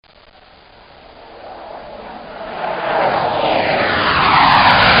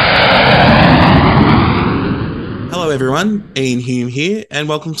everyone, Ian Hume here, and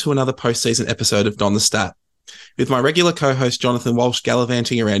welcome to another post-season episode of Don the Stat. With my regular co-host Jonathan Walsh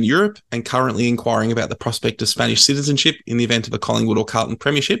gallivanting around Europe and currently inquiring about the prospect of Spanish citizenship in the event of a Collingwood or Carlton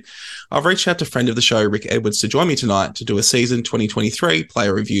premiership, I've reached out to friend of the show Rick Edwards to join me tonight to do a season 2023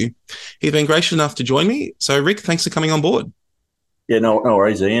 player review. He's been gracious enough to join me, so Rick, thanks for coming on board. Yeah, no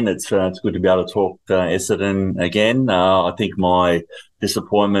worries, Ian. It's good to be able to talk Essendon again. I think my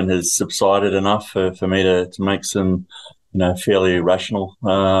disappointment has subsided enough for me to make some, fairly rational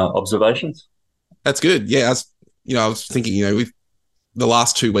observations. That's good. Yeah, I was thinking, with the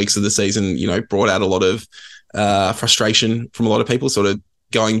last 2 weeks of the season, brought out a lot of frustration from a lot of people, sort of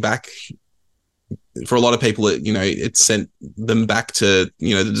going back. For a lot of people, it sent them back to,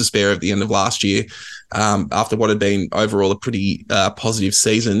 the despair of the end of last year after what had been overall a pretty positive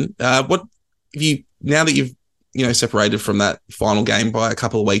season. What have you, now that you've, separated from that final game by a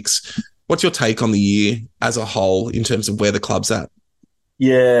couple of weeks, what's your take on the year as a whole in terms of where the club's at?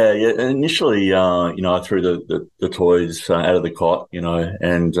 Yeah. Initially, I threw the toys out of the cot,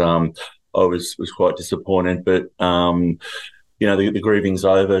 and I was quite disappointed, but, the grieving's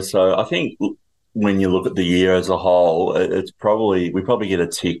over. So I think when you look at the year as a whole, we probably get a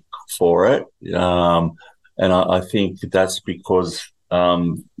tick for it. And I think that's because,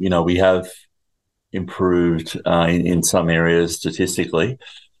 we have improved in some areas statistically.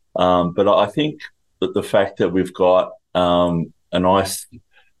 But I think that the fact that we've got a nice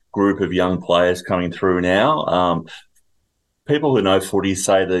group of young players coming through now, people who know footy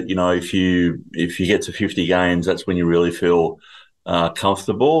say that, if you get to 50 games, that's when you really feel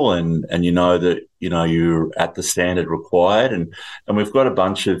comfortable and that you're at the standard required, and we've got a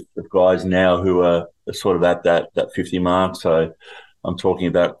bunch of guys now who are sort of at that 50 mark. So I'm talking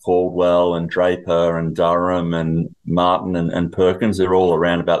about Caldwell and Draper and Durham and Martin and Perkins. They're all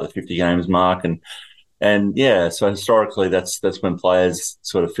around about the 50 games mark, and yeah. So historically, that's when players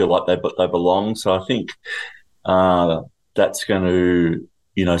sort of feel like they belong. So I think that's going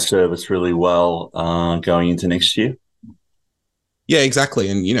to serve us really well going into next year. Yeah, exactly.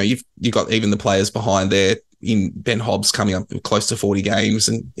 And, you've got even the players behind there in Ben Hobbs coming up close to 40 games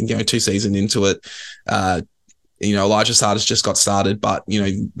and 2 seasons into it. Elijah Sarter's just got started, but,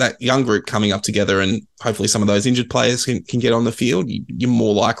 that young group coming up together and hopefully some of those injured players can get on the field, you're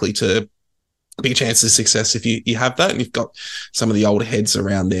more likely to big chances of success if you have that and you've got some of the older heads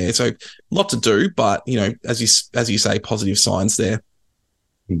around there. So a lot to do, but, as you say, positive signs there.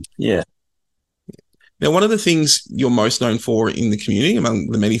 Yeah. Now, one of the things you're most known for in the community, among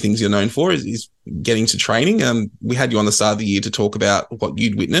the many things you're known for, is getting to training. We had you on the start of the year to talk about what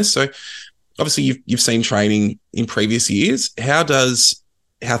you'd witnessed. So obviously you've seen training in previous years. How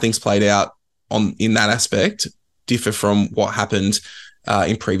things played out in that aspect differ from what happened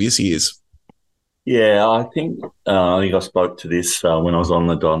in previous years? Yeah, I think I spoke to this when I was on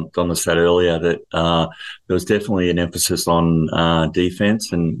the Stat earlier, that there was definitely an emphasis on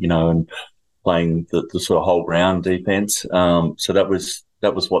defence and playing the sort of whole ground defence. So that was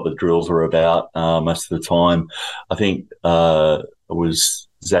what the drills were about most of the time. I think it was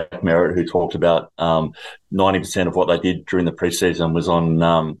Zach Merritt who talked about 90% of what they did during the preseason was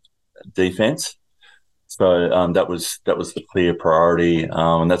on defence. So that was the clear priority,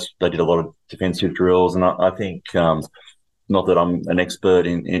 and they did a lot of defensive drills. And I think, not that I'm an expert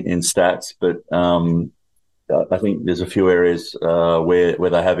in stats, but I think there's a few areas where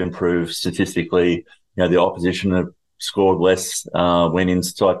they have improved statistically. The opposition have scored less when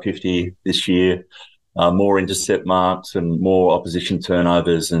inside 50 this year, more intercept marks and more opposition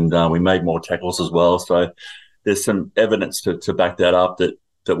turnovers, and we made more tackles as well. So there's some evidence to back that up, that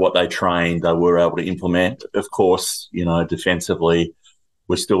what they trained, they were able to implement. Of course, defensively,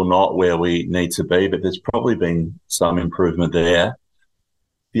 we're still not where we need to be, but there's probably been some improvement there.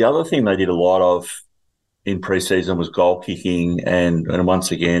 The other thing they did a lot of in pre-season was goal kicking, and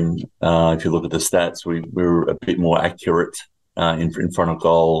once again, if you look at the stats, we were a bit more accurate in front of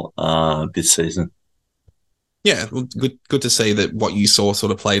goal this season. Yeah, well, good to see that what you saw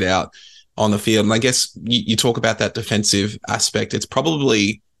sort of played out on the field. And I guess you talk about that defensive aspect. It's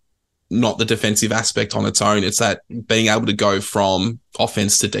probably not the defensive aspect on its own. It's that being able to go from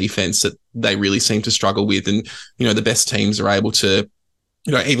offense to defense that they really seem to struggle with. And, the best teams are able to,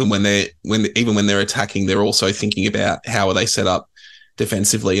 even when they're attacking, they're also thinking about how are they set up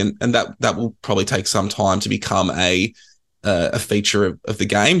defensively. And that will probably take some time to become a feature of the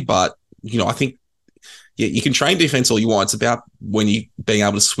game. But, I think, yeah, you can train defense all you want. It's about when you being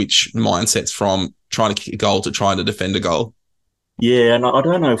able to switch mindsets from trying to kick a goal to trying to defend a goal. Yeah, and I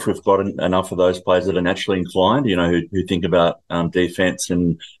don't know if we've got enough of those players that are naturally inclined, who think about defence.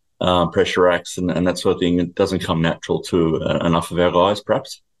 And pressure acts and that sort of thing. It doesn't come natural to enough of our guys,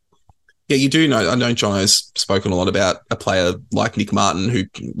 perhaps. Yeah, you do know. I know John has spoken a lot about a player like Nick Martin, who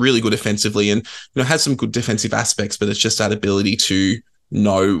really good offensively and has some good defensive aspects, but it's just that ability to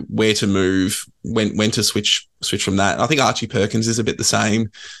know where to move, when to switch from that. And I think Archie Perkins is a bit the same.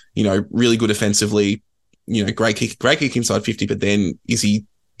 Really good offensively. Great kick inside 50, but then is he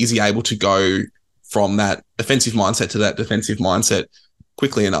able to go from that offensive mindset to that defensive mindset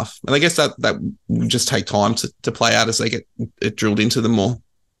quickly enough? And I guess that will just take time to play out as they get it drilled into them more.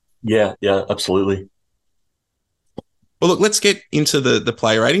 Yeah, absolutely. Well, look, let's get into the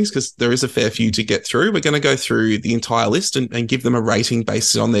player ratings because there is a fair few to get through. We're going to go through the entire list and give them a rating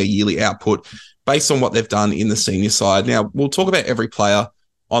based on their yearly output, based on what they've done in the senior side. Now, we'll talk about every player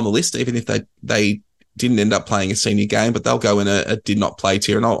on the list, even if they didn't end up playing a senior game, but they'll go in a did not play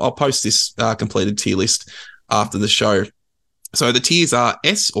tier. And I'll post this completed tier list after the show. So the tiers are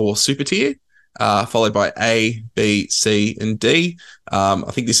S or super tier, followed by A, B, C, and D. I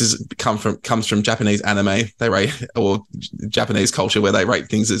think this comes from Japanese anime. They rate, or Japanese culture, where they rate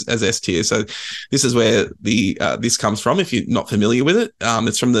things as S tier. So this is where this comes from. If you're not familiar with it,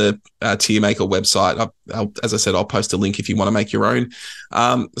 it's from the Tier Maker website. As I said, I'll post a link if you want to make your own.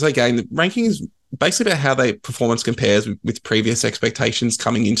 So again, the ranking is basically about how their performance compares with previous expectations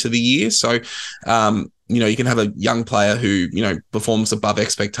coming into the year. So, you can have a young player who, performs above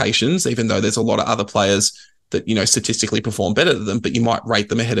expectations, even though there's a lot of other players that, statistically perform better than them, but you might rate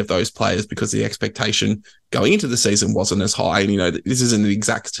them ahead of those players because the expectation going into the season wasn't as high. And, this isn't an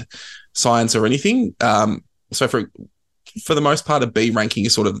exact science or anything. So for the most part, a B ranking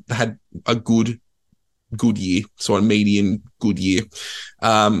is sort of had a good year, sort of median good year.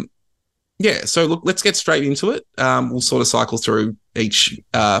 So look, let's get straight into it. We'll sort of cycle through each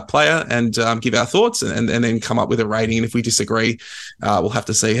player and give our thoughts and then come up with a rating. And if we disagree, we'll have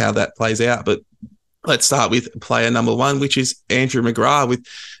to see how that plays out. But let's start with player number 1, which is Andrew McGrath, with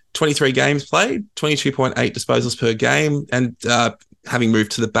 23 games played, 22.8 disposals per game, and having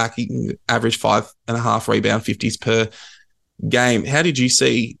moved to the back, he can average 5.5 rebound 50s per game. How did you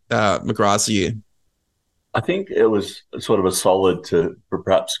see McGrath's year? I think it was sort of a solid to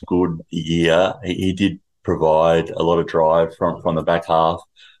perhaps good year. He did provide a lot of drive from the back half.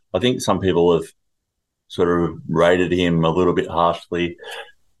 I think some people have sort of rated him a little bit harshly.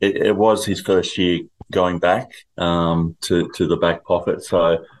 It was his first year going back to the back pocket.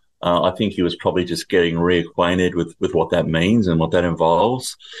 So I think he was probably just getting reacquainted with what that means and what that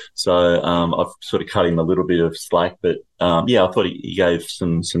involves. So I've sort of cut him a little bit of slack. But, I thought he gave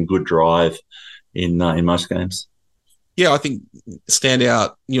some good drive in most games. Yeah, I think stand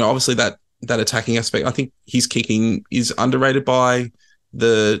out, obviously that attacking aspect. I think his kicking is underrated by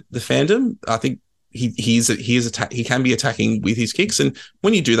the fandom. I think he can be attacking with his kicks, and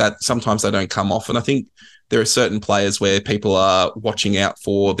when you do that, sometimes they don't come off. And I think there are certain players where people are watching out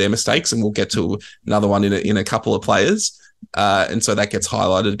for their mistakes, and we'll get to another one in a couple of players. And so that gets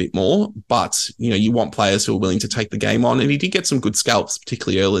highlighted a bit more. But, you want players who are willing to take the game on. And he did get some good scalps,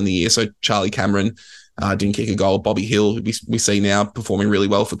 particularly early in the year. So Charlie Cameron didn't kick a goal. Bobby Hill, we see now performing really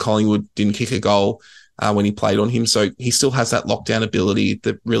well for Collingwood, didn't kick a goal when he played on him. So he still has that lockdown ability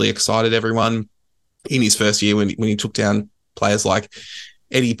that really excited everyone in his first year when he took down players like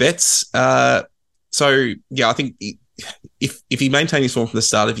Eddie Betts. I think if he maintained his form from the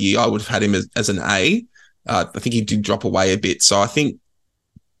start of the year, I would have had him as an A. I think he did drop away a bit. So I think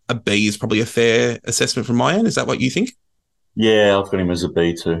a B is probably a fair assessment from my end. Is that what you think? Yeah, I've got him as a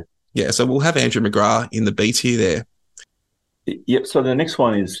B too. Yeah, so we'll have Andrew McGrath in the B tier there. Yep, so the next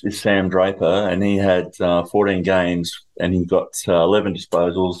one is Sam Draper, and he had 14 games and he got 11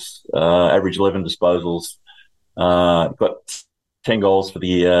 disposals, average 11 disposals, got 10 goals for the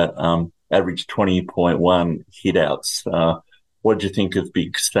year, average 20.1 hitouts. What did you think of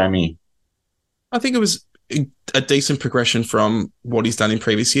Big Sammy? I think it was a decent progression from what he's done in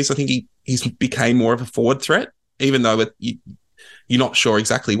previous years. I think he's became more of a forward threat, even though you're not sure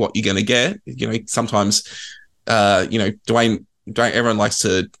exactly what you're going to get. Sometimes, Dwayne, everyone likes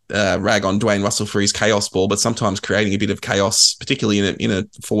to rag on Dwayne Russell for his chaos ball, but sometimes creating a bit of chaos, particularly in a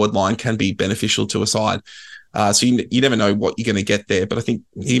forward line, can be beneficial to a side. So you never know what you're going to get there. But I think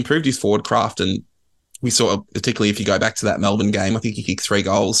he improved his forward craft, and we saw, particularly if you go back to that Melbourne game, I think he kicked 3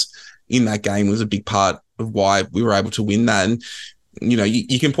 goals in that game, was a big part of why we were able to win that. And,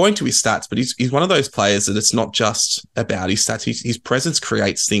 you can point to his stats, but he's one of those players that it's not just about his stats. His presence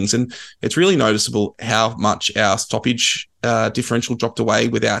creates things. And it's really noticeable how much our stoppage differential dropped away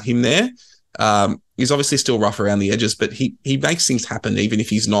without him there. He's obviously still rough around the edges, but he makes things happen, even if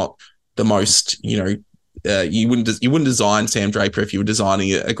he's not the most, you wouldn't design Sam Draper if you were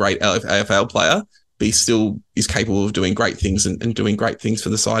designing a great AFL player, but he still is capable of doing great things and doing great things for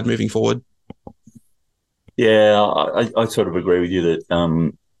the side moving forward. Yeah, I sort of agree with you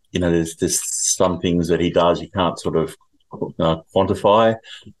that there's some things that he does you can't sort of quantify.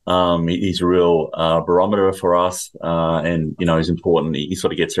 He's a real barometer for us, and he's important. He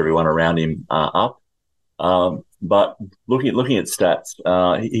sort of gets everyone around him up. But looking at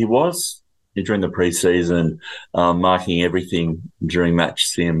stats, he was during the preseason marking everything during match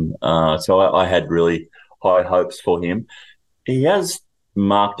sim. So I had really high hopes for him. He has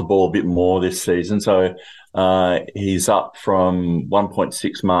marked the ball a bit more this season, so he's up from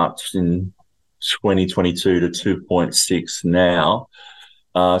 1.6 marks in 2022 to 2.6 now.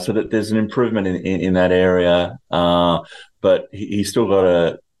 So that there's an improvement in that area, but he's still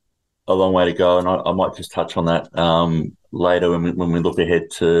got a long way to go, and I might just touch on that later when we look ahead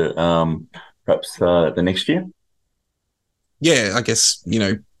to perhaps the next year. Yeah, I guess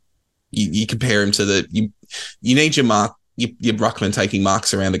you compare him to you need your ruckman taking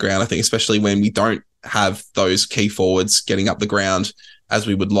marks around the ground. I think especially when we don't have those key forwards getting up the ground as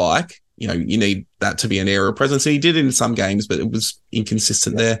we would like. You need that to be an area of presence. And he did in some games, but it was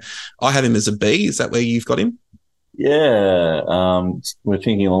inconsistent there. I have him as a B. Is that where you've got him? Yeah, we're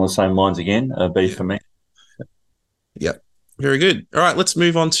thinking along the same lines again. A B for me. Yep. Very good. All right, let's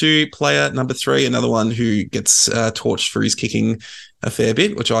move on to player number 3, another one who gets torched for his kicking a fair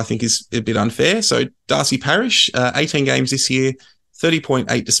bit, which I think is a bit unfair. So Darcy Parish, 18 games this year, 30.8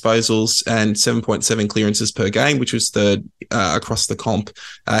 disposals and 7.7 clearances per game, which was third across the comp.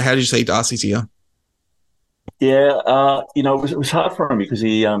 How did you see Darcy's year? Yeah, it was hard for him because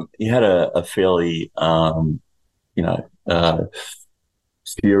he had a fairly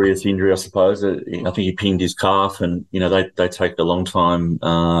serious injury, I suppose. I think he pinged his calf, and they take a long time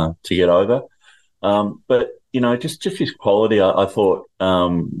to get over. But just his quality, I thought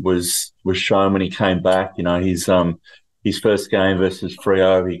was shown when he came back. His first game versus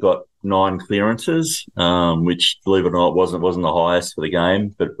Freo, he got 9 clearances, which, believe it or not, wasn't the highest for the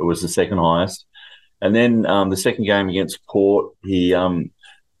game, but it was the second highest. And then the second game against Port, he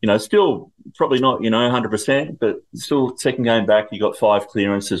still probably not 100%, but still second game back, he got 5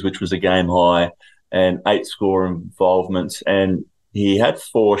 clearances, which was a game high, and 8 score involvements, and he had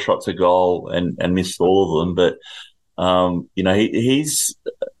 4 shots a goal and missed all of them. But he's.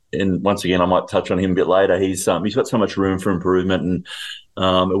 And once again, I might touch on him a bit later. He's got so much room for improvement, and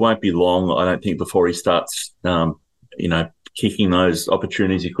it won't be long, I don't think, before he starts, kicking those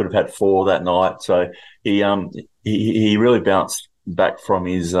opportunities. He could have had 4 that night. So he really bounced back from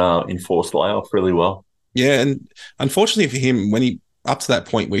his enforced layoff really well. Yeah, and unfortunately for him, when he up to that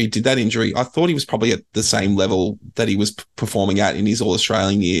point where he did that injury, I thought he was probably at the same level that he was performing at in his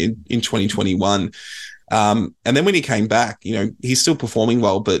All-Australian year in 2021. And then when he came back, he's still performing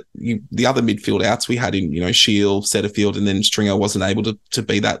well, but the other midfield outs we had in, Shield, Setterfield, and then Stringer wasn't able to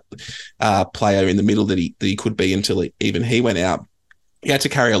be that player in the middle that he could be until even he went out. He had to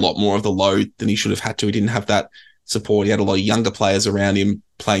carry a lot more of the load than he should have had to. He didn't have that support. He had a lot of younger players around him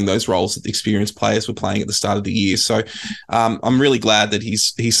playing those roles that the experienced players were playing at the start of the year. So I'm really glad that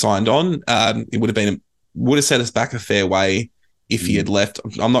he's signed on. It would have set us back a fair way if he had left.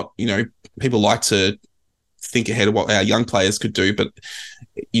 I'm not, people like to think ahead of what our young players could do, but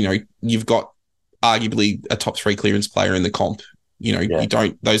you've got arguably a top 3 clearance player in the comp.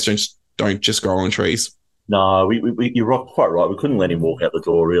 Those don't just grow on trees. No, you're quite right. We couldn't let him walk out the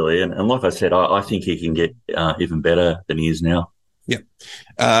door, really. And like I said, I think he can get even better than he is now. Yeah.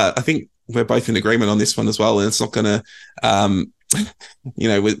 I think we're both in agreement on this one as well. And it's not going to,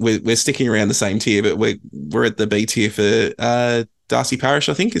 we're sticking around the same tier, but we're at the B tier for Darcy Parish,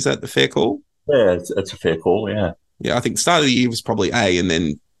 I think. Is that the fair call? Yeah, it's a fair call, yeah. Yeah, I think start of the year was probably A, and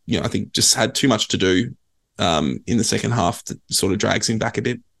then, I think just had too much to do in the second half that sort of drags him back a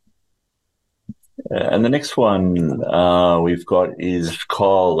bit. And the next one we've got is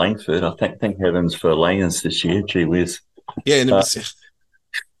Kyle Langford. I thank heavens for Langers this year. Gee whiz. Yeah, and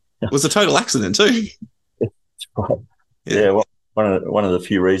it was a total accident too. That's right. Yeah, well, one of the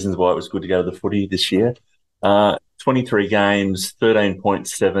few reasons why it was good to go to the footy this year. 23 games,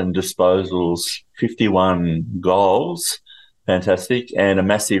 13.7 disposals, 51 goals. Fantastic. And a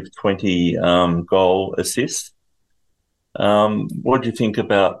massive 20 goal assist. What do you think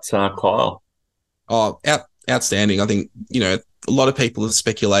about Kyle? Oh, outstanding. I think, a lot of people have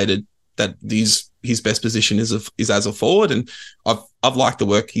speculated that these his best position is as a forward, and I've liked the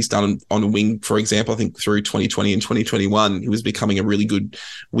work he's done on a wing. For example, I think through 2020 and 2021, he was becoming a really good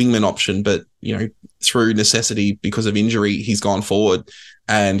wingman option. But through necessity because of injury, he's gone forward,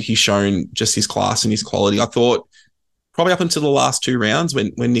 and he's shown just his class and his quality. I thought probably up until the last 2 rounds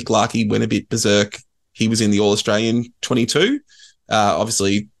when Nick Larkey went a bit berserk, he was in the All-Australian 22.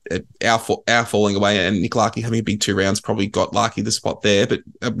 Obviously, our falling away and Nick Larkey having a big 2 rounds probably got Larkey the spot there, but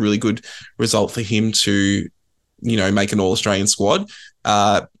a really good result for him to, make an All-Australian squad.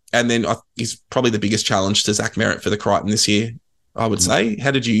 And then he's probably the biggest challenge to Zach Merrett for the Crichton this year, I would say.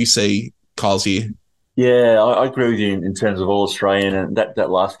 How did you see Kyle's year? Yeah, I agree with you in terms of All-Australian, and that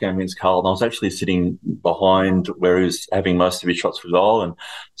last game against Carlton, I was actually sitting behind where he was having most of his shots for goal, and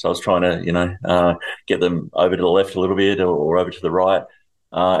so I was trying to, get them over to the left a little bit or over to the right.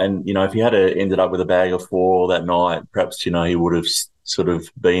 And if he had ended up with a bag of 4 that night, perhaps, he would have sort of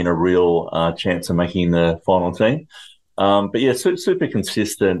been a real chance of making the final team. But yeah, super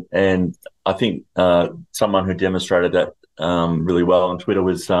consistent, and I think someone who demonstrated that really well on Twitter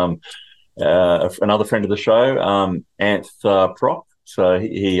was another friend of the show, Anth Prop. So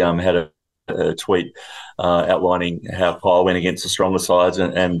he had a tweet outlining how Kyle went against the stronger sides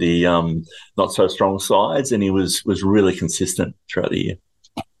and the not so strong sides, and he was really consistent throughout the year.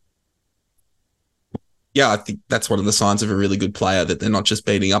 Yeah, I think that's one of the signs of a really good player, that they're not just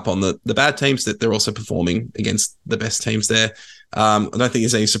beating up on the bad teams, that they're also performing against the best teams there. I don't think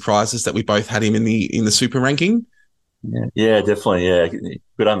there's any surprises that we both had him in the super ranking. Yeah, definitely. Yeah,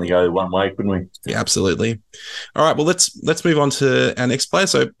 could only go one way, couldn't we? Yeah, absolutely. All right, well, let's move on to our next player.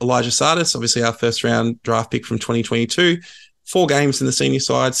 So Elijah Sardis, obviously our first round draft pick from 2022. 4 games in the senior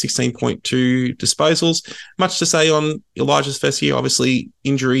side, 16.2 disposals. Much to say on Elijah's first year. Obviously,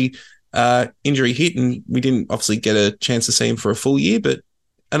 injury hit, and we didn't obviously get a chance to see him for a full year, but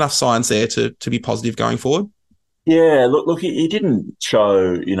enough signs there to be positive going forward. Yeah, look, he didn't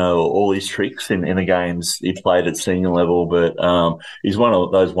show, all his tricks in the games he played at senior level, but he's one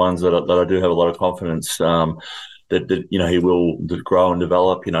of those ones that I do have a lot of confidence that he will grow and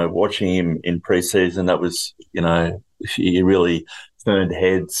develop. Watching him in preseason, that was, he really turned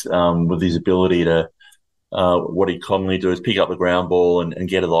heads with his ability to. What he commonly do is pick up the ground ball and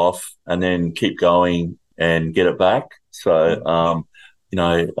get it off, and then keep going and get it back. So.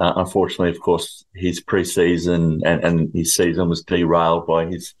 Unfortunately, of course, his preseason and his season was derailed by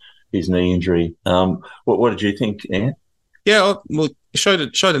his knee injury. What did you think, Ant? Yeah, well, he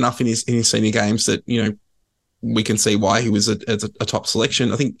showed enough in his senior games that we can see why he was a top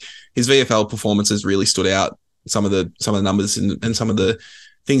selection. I think his VFL performances really stood out. Some of the numbers and some of the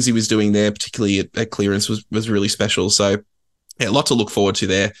things he was doing there, particularly at clearance, was really special. So, yeah, a lot to look forward to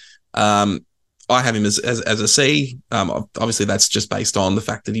there. I have him as a C. Obviously, that's just based on the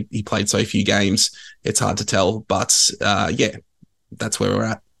fact that he played so few games. It's hard to tell, but yeah, that's where we're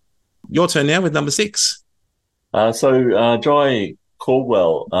at. Your turn now with number 6. So Jai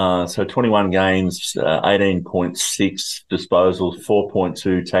Caldwell, so 21 games, 18.6 disposals,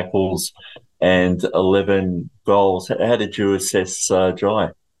 4.2 tackles, and 11 goals. How did you assess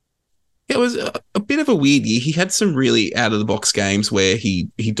Jai? It was a bit of a weird year. He had some really out of the box games where he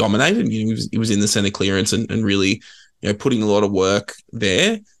dominated. He was in the center clearance and really putting a lot of work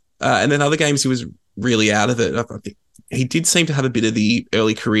there. And then other games he was really out of it. I think he did seem to have a bit of the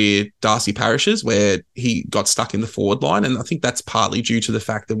early career Darcy Parishes where he got stuck in the forward line, and I think that's partly due to the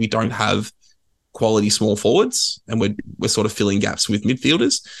fact that we don't have quality small forwards, and we're sort of filling gaps with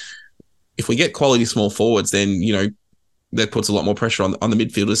midfielders. If we get quality small forwards, then that puts a lot more pressure on the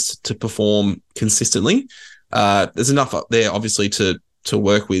midfielders to perform consistently. There's enough up there, obviously, to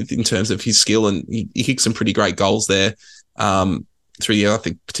work with in terms of his skill, and he kicked some pretty great goals there through the year, I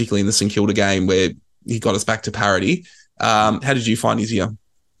think, particularly in the St Kilda game where he got us back to parity. How did you find his year?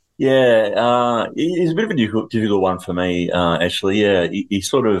 Yeah, it's a bit of a difficult one for me, actually. Yeah, he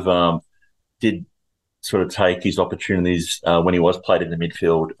sort of did sort of take his opportunities when he was played in the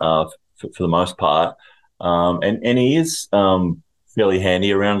midfield for the most part. And he is fairly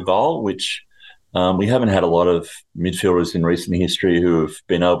handy around goal, which we haven't had a lot of midfielders in recent history who have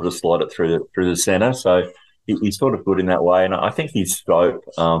been able to slide it through the centre. So he's sort of good in that way, and I think his scope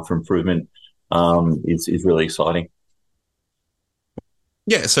for improvement is really exciting.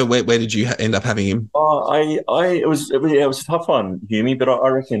 Yeah. So where did you end up having him? It was a tough one, Humie, but I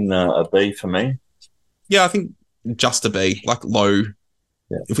reckon a B for me. Yeah, I think just a B, like low.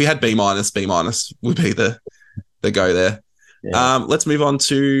 Yeah. If we had B minus would be the go there. Yeah. Let's move on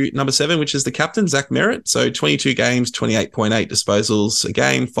to number 7, which is the captain, Zach Merrett. So 22 games, 28.8 disposals a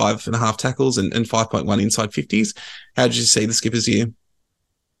game, 5.5 tackles and 5.1 inside 50s. How did you see the skipper's year?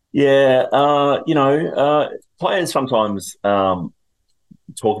 Yeah, players sometimes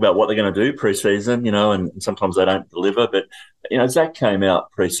talk about what they're going to do pre-season, and sometimes they don't deliver. But Zach came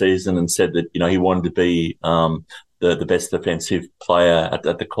out pre-season and said that he wanted to be the best defensive player at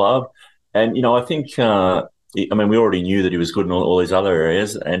the club, and I think. I mean, we already knew that he was good in all these other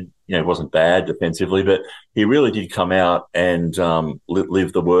areas, and he wasn't bad defensively, but he really did come out and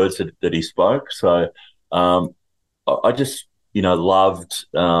live the words that he spoke. So I just loved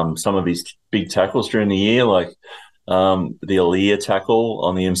some of his big tackles during the year, like the Aaliyah tackle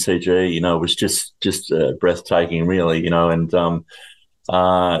on the MCG. Was just breathtaking, really. And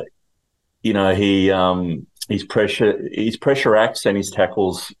uh, he his pressure acts and his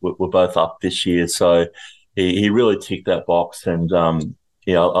tackles were both up this year, so he really ticked that box. And I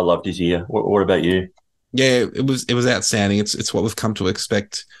loved his year. What about you? Yeah, it was outstanding. It's what we've come to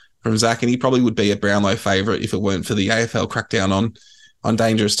expect from Zach, and he probably would be a Brownlow favourite if it weren't for the AFL crackdown on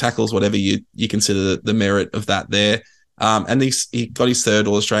dangerous tackles, whatever you consider the merit of that there. And he got his third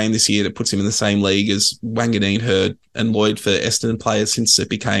All-Australian this year. That puts him in the same league as Wanganeen, Hurd, and Lloyd for Essendon players since it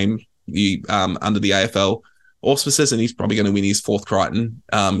became under the AFL auspices, and he's probably going to win his fourth Crichton,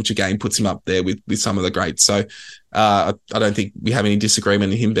 which again puts him up there with some of the greats. So I don't think we have any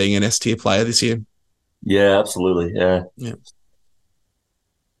disagreement in him being an S-tier player this year. Yeah, absolutely. Yeah. Yeah.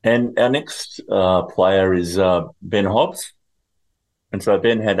 And our next player is Ben Hobbs. And so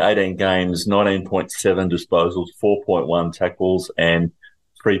Ben had 18 games, 19.7 disposals, 4.1 tackles, and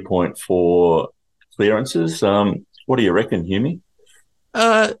 3.4 clearances. What do you reckon, Humie?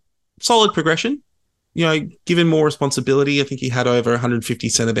 Solid progression. Given more responsibility, I think he had over 150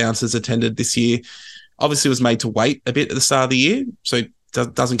 centre bounces attended this year. Obviously, was made to wait a bit at the start of the year, so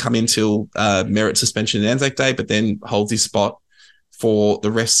doesn't come in till merit suspension and Anzac Day, but then holds his spot for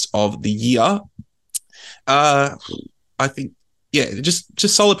the rest of the year. I think, yeah, just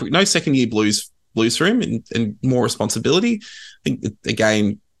solid. No second year blues for him, and more responsibility. I think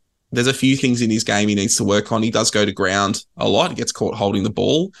again, there's a few things in his game he needs to work on. He does go to ground a lot. He gets caught holding the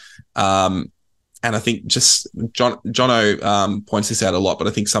ball. And I think just Jono points this out a lot, but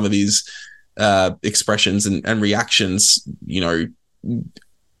I think some of his expressions and reactions,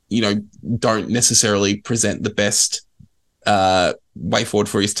 don't necessarily present the best way forward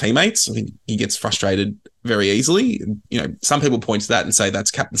for his teammates. I think he gets frustrated very easily. Some people point to that and say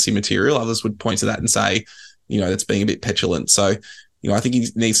that's captaincy material. Others would point to that and say, that's being a bit petulant. So, I think he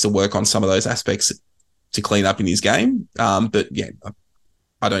needs to work on some of those aspects to clean up in his game. But yeah,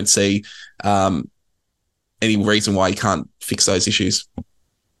 I don't see any reason why he can't fix those issues.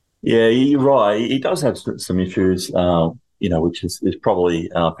 Yeah, you're right. He does have some issues, which is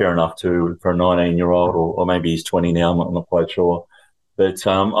probably fair enough for a 19-year-old, or maybe he's 20 now. I'm not quite sure. But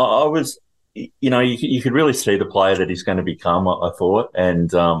I was, you could really see the player that he's going to become, I thought.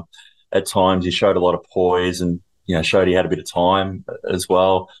 And at times he showed a lot of poise and, showed he had a bit of time as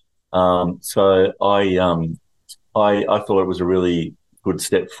well. So I thought it was a really good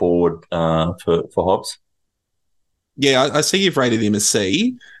step forward for Hobbs. Yeah, I see you've rated him a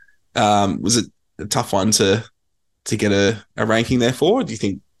C. Was it a tough one to get a ranking there for? Do you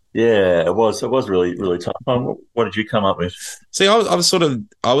think? Yeah, it was. It was really, really tough. What did you come up with? See, I was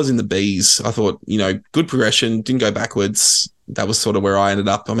in the Bs. I thought, good progression, didn't go backwards. That was sort of where I ended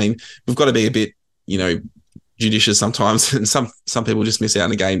up. I mean, we've got to be a bit, judicious sometimes, and some people just miss out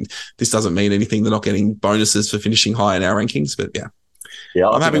in the game. This doesn't mean anything. They're not getting bonuses for finishing high in our rankings, but yeah,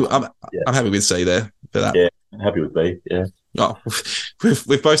 I'm happy. I'm happy with C there for that. Yeah, I'm happy with B. Yeah. Oh,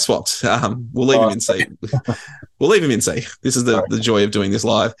 we've both swapped. We'll leave him in C. We'll leave him in C. This is the joy of doing this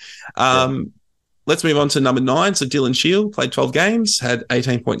live. Let's move on to number 9. So Dylan Shield played 12 games, had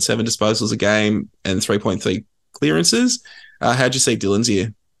 18.7 disposals a game and 3.3 clearances. How'd you see Dylan's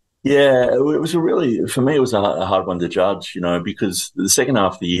year? Yeah, it was for me, it was a hard one to judge, because the second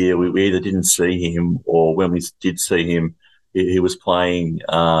half of the year, we either didn't see him, or when we did see him, he was playing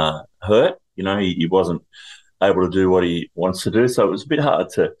hurt. He wasn't able to do what he wants to do. So it was a bit hard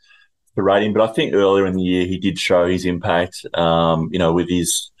to rate him. But I think earlier in the year, he did show his impact, with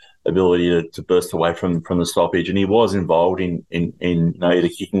his ability to burst away from the stoppage. And he was involved in either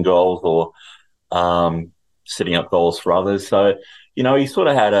kicking goals or setting up goals for others. So, he sort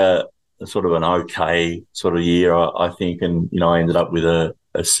of had a sort of an okay sort of year, I think. And, I ended up with a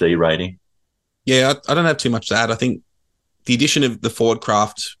C rating. Yeah, I don't have too much to add. I think the addition of the forward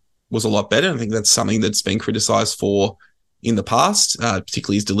craft was a lot better. I think that's something that's been criticised for in the past,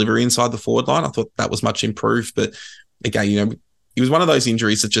 particularly his delivery inside the forward line. I thought that was much improved. But again, it was one of those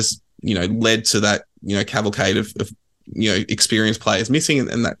injuries that just, led to that, cavalcade of experienced players missing,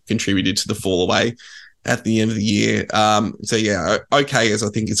 and that contributed to the fall away. at the end of the year. So yeah, okay, as I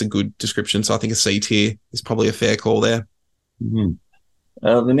think is a good description. So I think a C tier is probably a fair call there. Mm-hmm.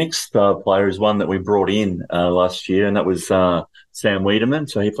 The next player is one that we brought in last year, and that was Sam Wiedemann.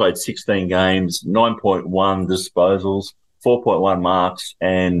 So he played 16 games, 9.1 disposals, 4.1 marks,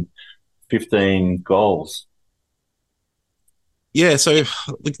 and 15 goals. Yeah, so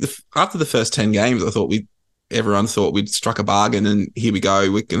after the first 10 games, I thought everyone thought we'd struck a bargain, and here we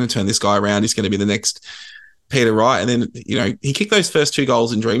go. We're going to turn this guy around. He's going to be the next Peter Wright. And then, he kicked those first 2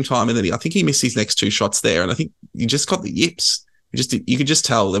 goals in Dreamtime, and then I think he missed his next 2 shots there. And I think you just got the yips. You could just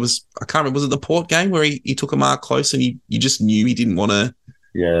tell there was, I can't remember, was it the Port game where he took a mark close and you just knew he didn't want to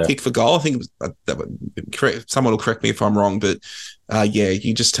kick for goal? I think it was, someone will correct me if I'm wrong, but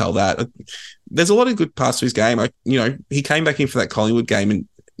you just tell that. There's a lot of good parts to his game. He came back in for that Collingwood game,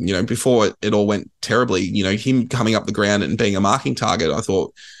 and before it all went terribly, him coming up the ground and being a marking target, I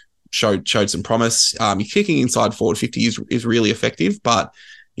thought showed some promise. Kicking inside forward 50 is really effective, but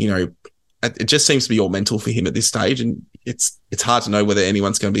it just seems to be all mental for him at this stage, and it's hard to know whether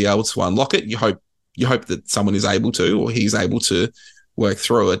anyone's going to be able to unlock it. You hope that someone is able to, or he's able to work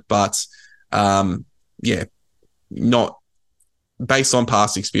through it, but not based on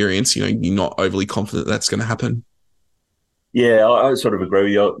past experience. You're not overly confident that's going to happen. Yeah, I sort of agree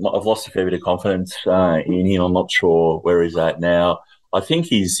with you. I've lost a fair bit of confidence in him. I'm not sure where he's at now. I think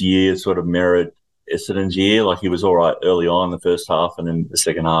his year sort of mirrored Essendon's year. Like, he was all right early on in the first half, and then the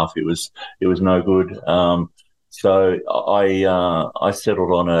second half it was no good. So I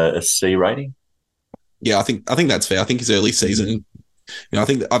settled on a C rating. Yeah, I think that's fair. I think his early season, I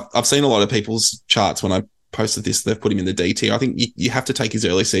think I've seen a lot of people's charts when I posted this, they've put him in the D tier. I think you have to take his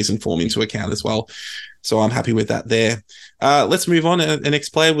early season form into account as well. So I'm happy with that there. Let's move on. The next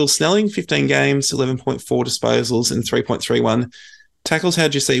player, Will Snelling, 15 games, 11.4 disposals and 3.31 tackles.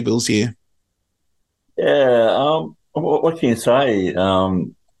 How'd you see Will's year? Yeah, what can you say?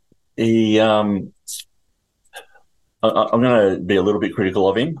 He I'm going to be a little bit critical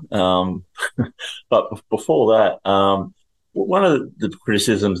of him. But before that, one of the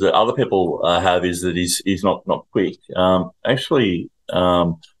criticisms that other people have is that he's not quick. Actually,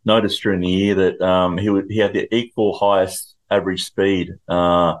 noticed during the year that he had the equal highest average speed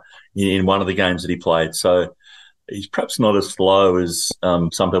in one of the games that he played. So he's perhaps not as slow as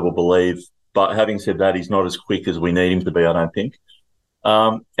some people believe. But having said that, he's not as quick as we need him to be, I don't think.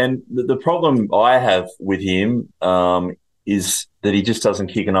 And the problem I have with him is that he just doesn't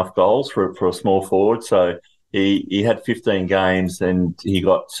kick enough goals for a small forward. So he had 15 games and he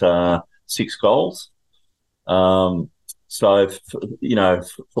got 6 goals. So,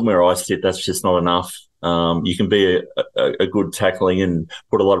 from where I sit, that's just not enough. You can be a good tackling and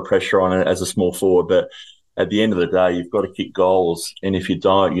put a lot of pressure on it as a small forward, but at the end of the day, you've got to kick goals. And if you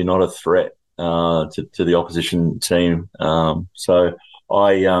don't, you're not a threat to the opposition team. So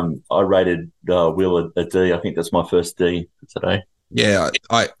I rated Will a D. I think that's my first D today. Yeah,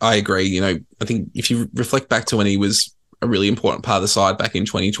 I agree. I think if you reflect back to when he was a really important part of the side back in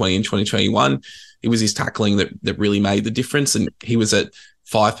 2020 and 2021, it was his tackling that really made the difference. And he was at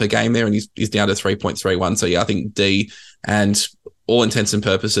 5 per game there, and he's down to 3.31. So yeah, I think D, and all intents and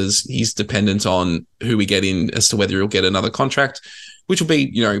purposes, he's dependent on who we get in as to whether he'll get another contract, which will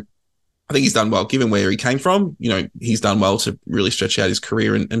be, I think he's done well given where he came from. He's done well to really stretch out his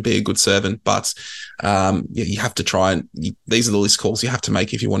career and be a good servant. But you have to try, and these are the list calls you have to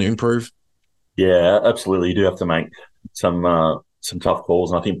make if you want to improve. Yeah, absolutely. You do have to make some tough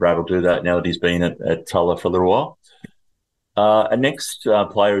calls, and I think Brad will do that now that he's been at Tulla for a little while. Our next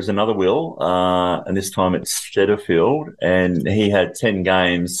player is another Will, and this time it's Setterfield, and he had 10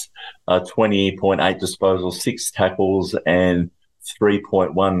 games, 20.8 disposals, 6 tackles, and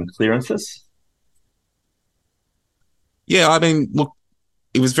 3.1 clearances. Yeah, I mean, look,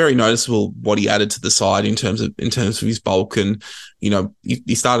 it was very noticeable what he added to the side in terms of his bulk, and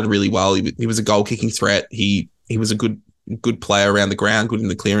he started really well. He was a goal kicking threat. He was a good player around the ground, good in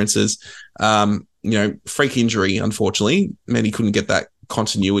the clearances. Freak injury, unfortunately, meant he couldn't get that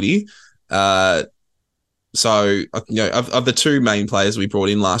continuity. So of the 2 main players we brought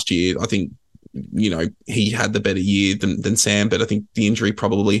in last year, I think he had the better year than Sam, but I think the injury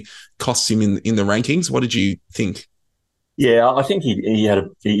probably cost him in the rankings. What did you think? Yeah, I think he had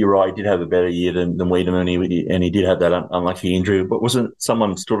you're right, he did have a better year than Wiedemann, and he did have that unlucky injury. But wasn't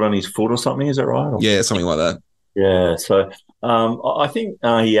someone stood on his foot or something? Is that right? Yeah, something like that. Yeah, so I think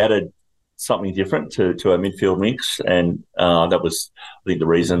he added something different to our midfield mix, and that was, I think, the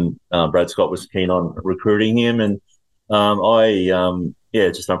reason Brad Scott was keen on recruiting him. And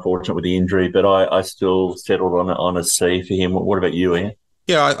just unfortunate with the injury, but I still settled on a C for him. What about you, Ian?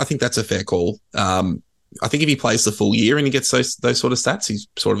 Yeah, I think that's a fair call. I think if he plays the full year and he gets those sort of stats, he's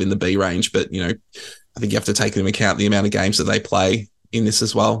sort of in the B range. But, I think you have to take into account the amount of games that they play in this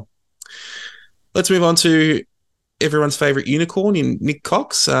as well. Let's move on to everyone's favourite unicorn in Nick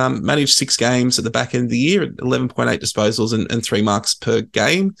Cox. Managed 6 games at the back end of the year, 11.8 disposals and 3 marks per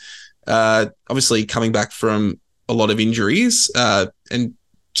game. Obviously coming back from a lot of injuries, and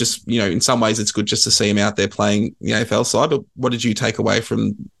just, in some ways it's good just to see him out there playing the AFL side. But what did you take away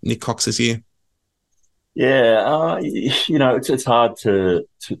from Nick Cox this year? Yeah, it's hard to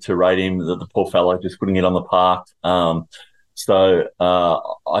rate him. The poor fellow just couldn't get on the park. So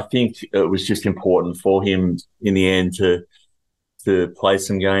I think it was just important for him in the end to play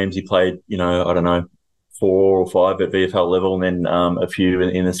some games. He played, I don't know, 4 or 5 at VFL level, and then a few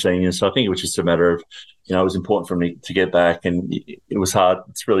in the seniors. So I think it was just a matter of, it was important for him to get back, and it was hard.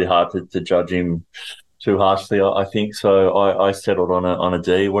 It's really hard to judge him too harshly, I think. So I settled on a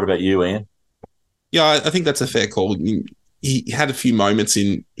D. What about you, Ian? Yeah, I think that's a fair call. He had a few moments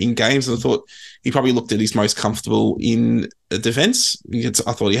in games, and I thought he probably looked at his most comfortable in defence.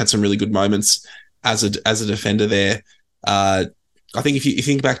 I thought he had some really good moments as a defender there. I think if you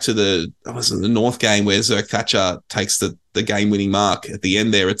think back to the North game where Zerk Thatcher takes the game-winning mark at the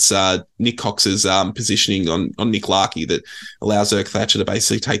end there, it's Nick Cox's positioning on Nick Larkey that allows Zerk Thatcher to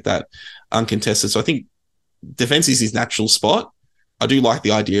basically take that uncontested. So I think defence is his natural spot. I do like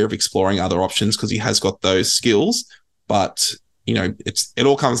the idea of exploring other options because he has got those skills, but it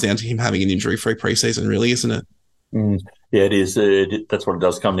all comes down to him having an injury-free preseason, really, isn't it? Yeah, it is. That's what it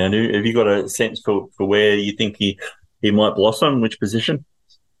does come down to. Have you got a sense for where you think he might blossom? Which position?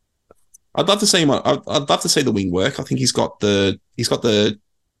 I'd love to see him. I'd love to see the wing work. I think he's got the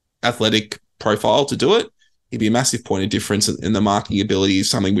athletic profile to do it. He'd be a massive point of difference, in the marking ability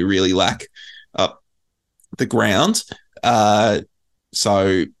is something we really lack up the ground.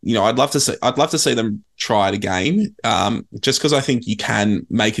 So, I'd love to see them try it again. Just because I think you can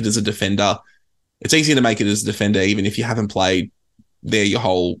make it as a defender. It's easier to make it as a defender, even if you haven't played there your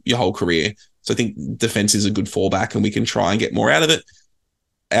whole career. So I think defense is a good fallback, and we can try and get more out of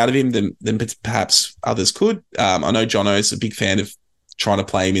him than perhaps others could. I know Jono's a big fan of trying to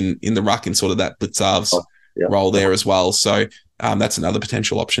play him in the ruck in sort of that Blitzarves role there as well. So that's another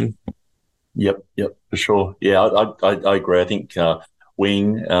potential option. Yep, for sure. Yeah, I agree. I think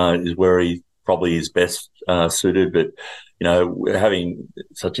wing is where he probably is best suited, but having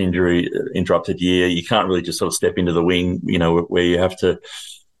such injury interrupted year, you can't really just sort of step into the wing, where you have to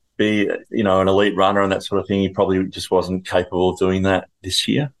be, an elite runner and that sort of thing. He probably just wasn't capable of doing that this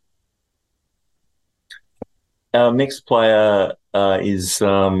year. Our next player is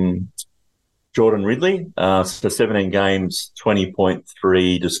Jordan Ridley. So 17 games,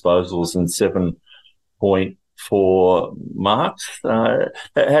 20.3 disposals and 7.4 marks. How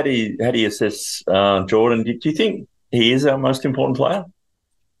do you assess Jordan? Do you think he is our most important player?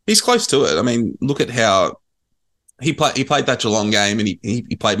 He's close to it. I mean, look at how he played that Geelong game, and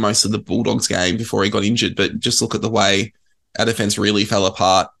he played most of the Bulldogs game before he got injured. But just look at the way our defense really fell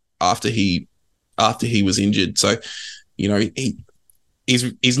apart after he was injured. So,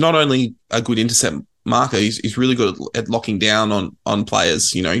 he's not only a good intercept marker, he's really good at locking down on players.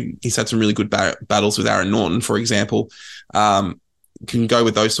 He's had some really good battles with Aaron Norton, for example. Can go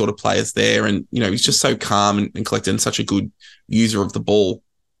with those sort of players there, and he's just so calm and collected, and such a good user of the ball.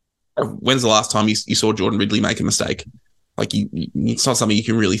 When's the last time you saw Jordan Ridley make a mistake? Like, it's not something you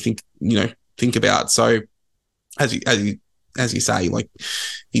can really think about. So, as you say, like,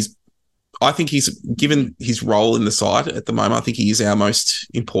 I think he's, given his role in the side at the moment, I think he is our most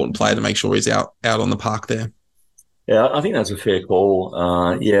important player to make sure he's out on the park there. Yeah, I think that's a fair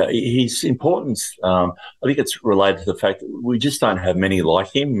call. His importance, I think it's related to the fact that we just don't have many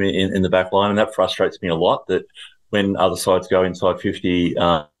like him in the back line, and that frustrates me a lot, that when other sides go inside 50,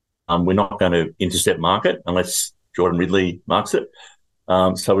 we're not going to intercept mark it unless Jordan Ridley marks it.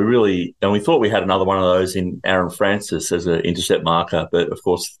 So we thought we had another one of those in Aaron Francis as an intercept marker, but of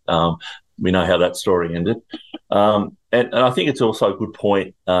course we know how that story ended. And I think it's also a good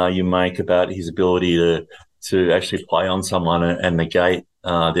point you make about his ability to actually play on someone and negate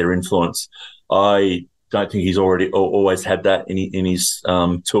their influence. I don't think he's always had that in his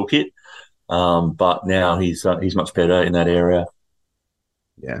toolkit, but now he's much better in that area.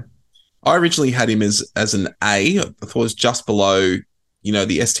 Yeah, I originally had him as an A. I thought it was just below,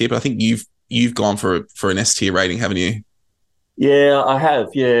 the S tier, but I think you've gone for an S tier rating, haven't you? Yeah, I have.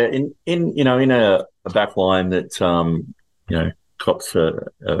 Yeah, in a back line that cops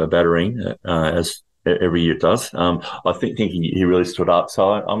a battering as every year it does. I think he really stood up.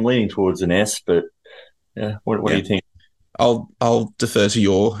 So I'm leaning towards an S, but yeah, what do you think? I'll defer to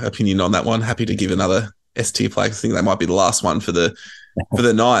your opinion on that one. Happy to give another S tier play. I think that might be the last one for the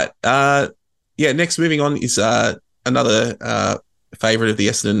night. Next moving on is another favourite of the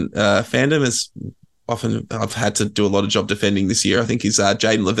Essendon fandom. As often I've had to do a lot of job defending this year, I think is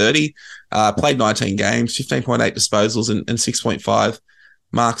Jayden Laverde. Played 19 games, 15.8 disposals and 6.5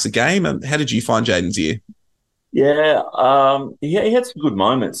 marks a game. How did you find Jayden's year? Yeah, he had some good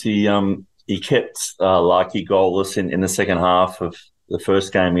moments. He kept Larkey goalless in the second half of the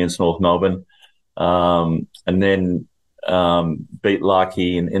first game against North Melbourne, and then beat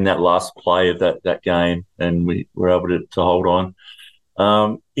Larkey in that last play of that game, and we were able to hold on.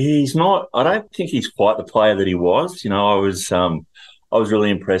 He's not. I don't think he's quite the player that he was. I was really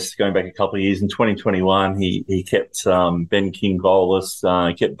impressed going back a couple of years. In 2021, he kept Ben King goalless.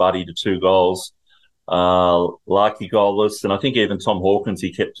 He kept Buddy to 2 goals. Larkey goalless, and I think even Tom Hawkins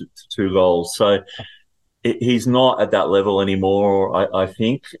he kept to 2 goals. So he's not at that level anymore. I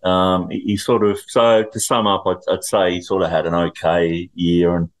think he sort of. So to sum up, I'd say he sort of had an okay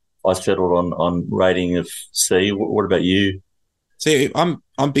year, and I settled on rating of C. What about you? See, I'm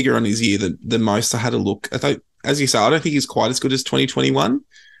bigger on his year than most. I had a look. I thought, as you say, I don't think he's quite as good as 2021.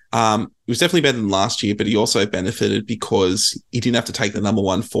 He was definitely better than last year, but he also benefited because he didn't have to take the number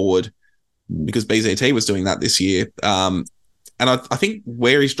 1 forward because BZT was doing that this year. And I think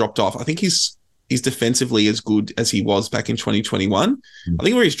where he's dropped off, I think he's defensively as good as he was back in 2021. I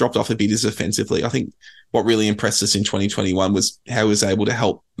think where he's dropped off a bit is offensively. I think what really impressed us in 2021 was how he was able to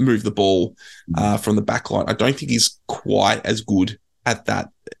help move the ball from the back line. I don't think he's quite as good at that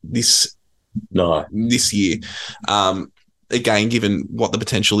this year. Again, given what the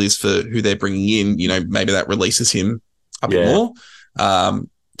potential is for who they're bringing in, maybe that releases him a bit more.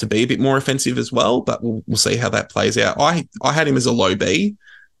 To be a bit more offensive as well, but we'll see how that plays out. I had him as a low B,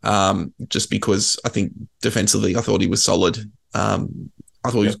 just because I think defensively I thought he was solid. I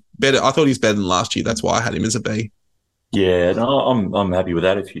thought he was better. I thought he was better than last year. That's why I had him as a B. Yeah, no, I'm happy with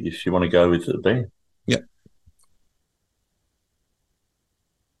that. If you want to go with the B. Yeah.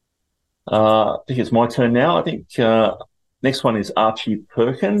 I think it's my turn now. I think next one is Archie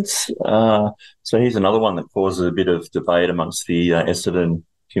Perkins. So here's another one that causes a bit of debate amongst the Essendon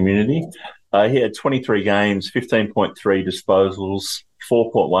community. He had 23 games, 15.3 disposals,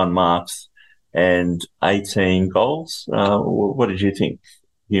 4.1 marks, and 18 goals. What did you think,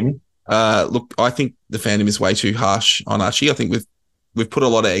 Jimmy? Look, I think the fandom is way too harsh on Archie. I think we've put a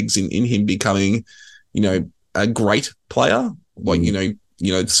lot of eggs in him becoming, a great player, like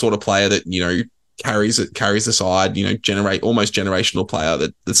the sort of player that carries the side, almost generational player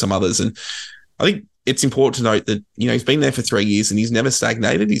that some others. And I think it's important to note that, he's been there for 3 years and he's never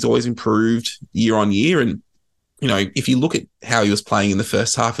stagnated. He's always improved year on year. And, if you look at how he was playing in the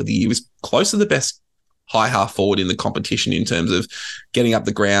first half of the year, he was close to the best high half forward in the competition in terms of getting up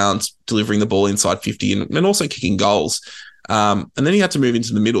the ground, delivering the ball inside 50 and also kicking goals. And then he had to move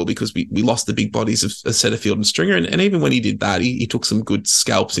into the middle because we lost the big bodies of Setterfield and Stringer. And even when he did that, he took some good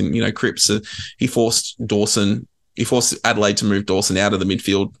scalps in, Cripps. He forced Adelaide to move Dawson out of the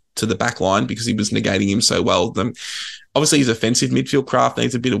midfield to the back line because he was negating him so well. Obviously, his offensive midfield craft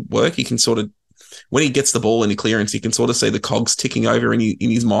needs a bit of work. He can sort of, when he gets the ball in the clearance, he can sort of see the cogs ticking over in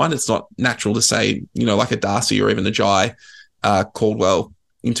his mind. It's not natural to say, like a Darcy or even a Jai Caldwell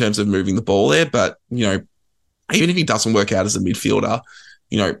in terms of moving the ball there. But, even if he doesn't work out as a midfielder,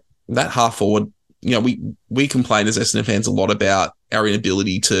 that half forward, we complain as Essendon fans a lot about our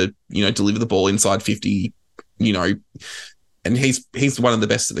inability to, deliver the ball inside 50, and he's one of the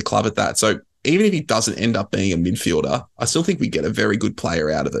best at the club at that. So even if he doesn't end up being a midfielder, I still think we get a very good player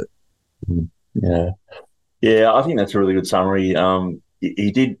out of it. Yeah, I think that's a really good summary.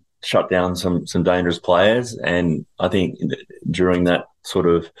 He did shut down some dangerous players, and I think during that sort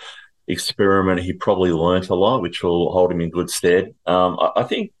of experiment, he probably learnt a lot, which will hold him in good stead. I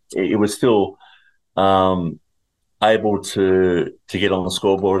think it was still able to get on the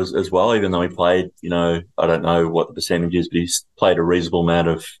scoreboard as well, even though he played, I don't know what the percentage is, but he's played a reasonable amount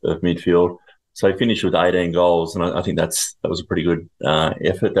of midfield. So he finished with 18 goals, and I think that was a pretty good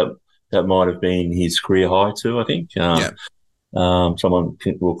effort. That might have been his career high too, I think. Someone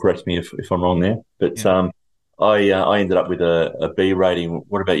will correct me if I'm wrong there. But I ended up with a B rating.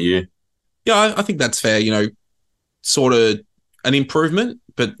 What about you? Yeah, I think that's fair. Sort of an improvement,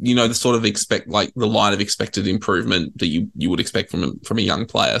 but the sort of the line of expected improvement that you would expect from a young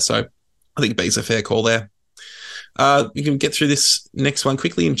player. So I think B's a fair call there. We can get through this next one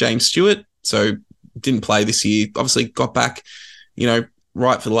quickly. And James Stewart, so didn't play this year. Obviously got back,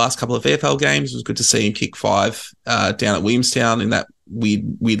 right for the last couple of AFL games. It was good to see him kick 5 down at Williamstown in that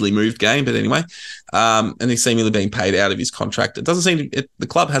weirdly moved game. But anyway, and he's seemingly being paid out of his contract. It doesn't seem the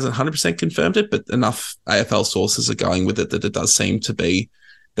club hasn't 100% confirmed it, but enough AFL sources are going with it that it does seem to be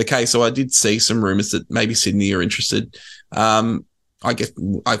the case. So I did see some rumours that maybe Sydney are interested. I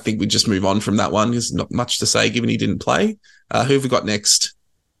think we just move on from that one. There's not much to say given he didn't play. Who have we got next?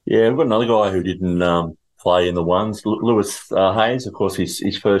 Yeah, we've got another guy who didn't play in the ones. Lewis Hayes, of course,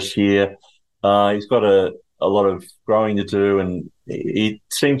 his first year. He's got a lot of growing to do, and he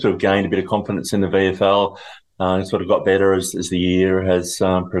seems to have gained a bit of confidence in the VFL. He sort of got better as the year has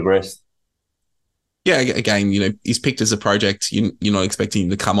progressed. Yeah, again, he's picked as a project. You're not expecting him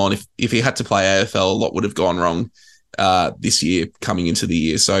to come on. If he had to play AFL, a lot would have gone wrong this year coming into the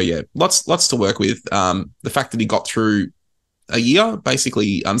year. So yeah, lots to work with. The fact that he got through a year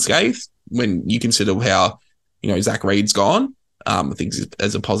basically unscathed, when you consider how Zach Reid's gone, I think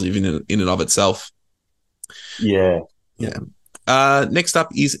as a positive in and of itself. Yeah. Next up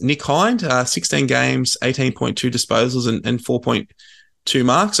is Nick Hind, 16 games, 18.2 disposals and 4.2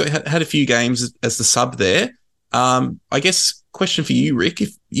 marks. So he had a few games as the sub there. I guess question for you, Rick,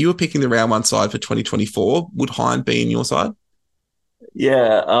 if you were picking the round one side for 2024, would Hind be in your side?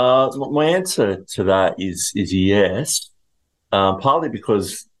 Yeah, my answer to that is yes. Partly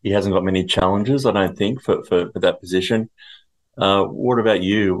because he hasn't got many challenges, I don't think, for that position. What about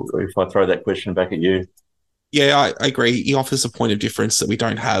you, if I throw that question back at you? Yeah, I agree. He offers a point of difference that we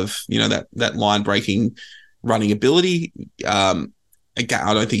don't have, that line-breaking running ability. Again,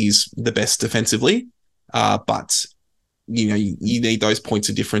 I don't think he's the best defensively, but, you need those points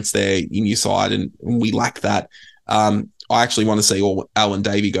of difference there in your side, and we lack that. I actually want to see Alwyn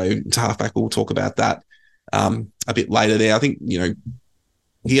Davey go to halfback. We'll talk about that a bit later there. I think,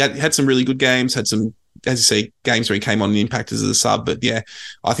 he had some really good games, had some, as you say, games where he came on and impacted as a sub. But yeah,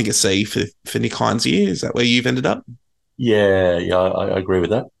 I think a C for Nick Hind's year. Is that where you've ended up? Yeah, I agree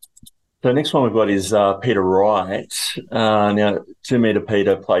with that. So next one we've got is Peter Wright. Now, 2 metre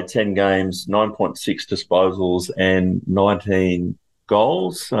Peter played 10 games, 9.6 disposals and 19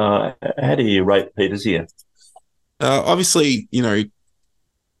 goals. How do you rate Peter's year? Obviously,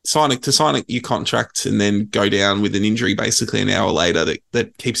 sign your contract and then go down with an injury basically an hour later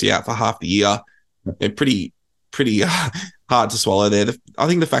that keeps you out for half the year. Pretty hard to swallow there. I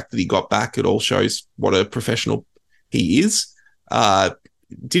think the fact that he got back, it all shows what a professional he is.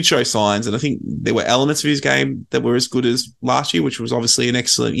 Did show signs, and I think there were elements of his game that were as good as last year, which was obviously an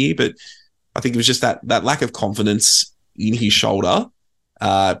excellent year, but I think it was just that lack of confidence in his shoulder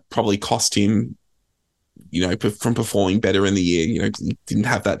probably cost him, from performing better in the year. He didn't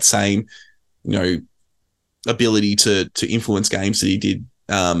have that same, ability to influence games that he did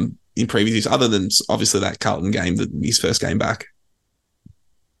in previous years, other than obviously that Carlton game, his first game back.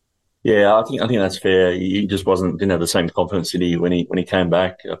 Yeah, I think that's fair. He just didn't have the same confidence when he came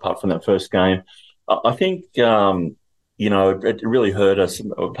back, apart from that first game. I think it really hurt us,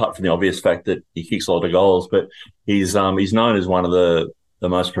 apart from the obvious fact that he kicks a lot of goals, but he's known as one of the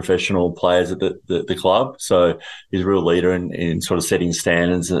most professional players at the club. So he's a real leader in sort of setting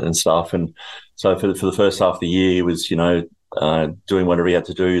standards and stuff. And so for the first half of the year, he was, doing whatever he had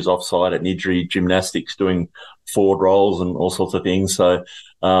to do. He was offside at Nidri Gymnastics, doing forward rolls and all sorts of things. So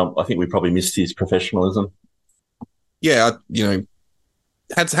I think we probably missed his professionalism. Yeah,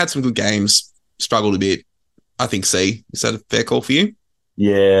 had some good games, struggled a bit. I think C. Is that a fair call for you?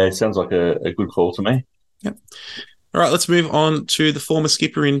 Yeah, it sounds like a good call to me. Yep. All right, let's move on to the former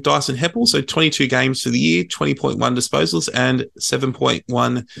skipper in Dyson Heppell. So 22 games for the year, 20.1 disposals and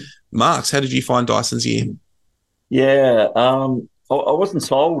 7.1 marks. How did you find Dyson's year? Yeah, I wasn't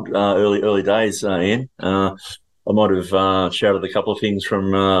sold early days, Ian. I might have shouted a couple of things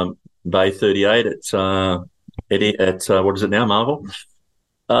from Bay 38 at Eddie at what is it now, Marvel.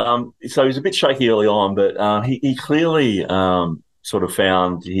 So he was a bit shaky early on, but he clearly sort of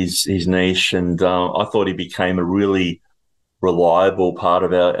found his niche, and I thought he became a really reliable part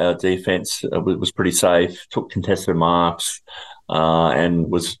of our defence. It was pretty safe, took contested marks, and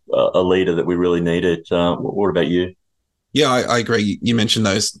was a leader that we really needed. What about you? Yeah, I agree. You mentioned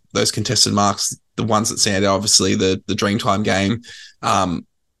those contested marks, the ones that stand out, obviously the Dreamtime game,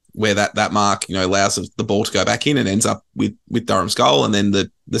 where that mark, allows the ball to go back in and ends up with Durham's goal. And then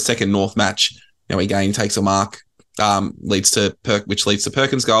the second North match, again takes a mark, which leads to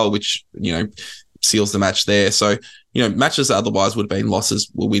Perkins' goal, which, seals the match there. So, matches that otherwise would have been losses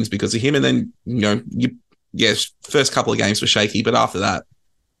were wins because of him. And then, first couple of games were shaky, but after that,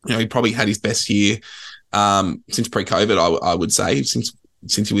 he probably had his best year since pre-COVID, I would say, since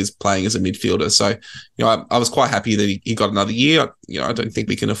since he was playing as a midfielder. So, I was quite happy that he got another year. I don't think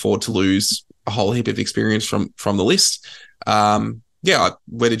we can afford to lose a whole heap of experience from the list.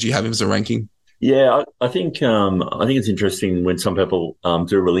 Where did you have him as a ranking? Yeah, I think it's interesting when some people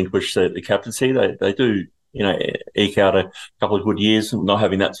do relinquish the captaincy. They do, eke out a couple of good years, not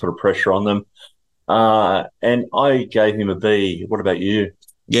having that sort of pressure on them. And I gave him a B. What about you?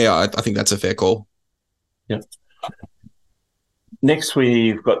 Yeah, I think that's a fair call. Yeah. Next,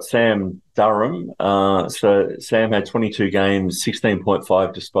 we've got Sam Durham. So Sam had 22 games,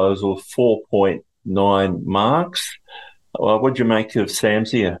 16.5 disposal, 4.9 marks. What do you make of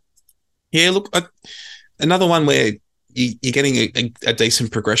Sam's here? Yeah, look, another one where you're getting a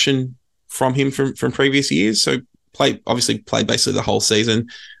decent progression from him from previous years. So played basically the whole season,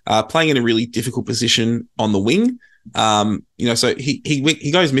 playing in a really difficult position on the wing. So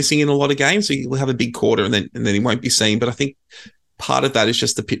he goes missing in a lot of games. So he'll have a big quarter and then he won't be seen. But I think part of that is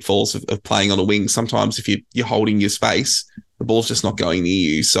just the pitfalls of playing on a wing. Sometimes if you're holding your space, the ball's just not going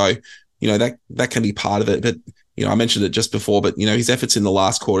near you. So, that can be part of it. But I mentioned it just before, but his efforts in the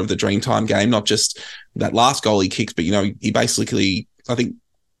last quarter of the Dreamtime game, not just that last goal he kicked, but he basically, I think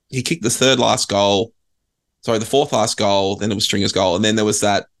he kicked the fourth last goal, then it was Stringer's goal, and then there was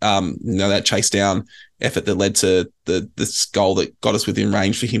that that chase down effort that led to this goal that got us within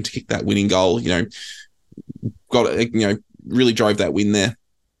range for him to kick that winning goal. Really drove that win there.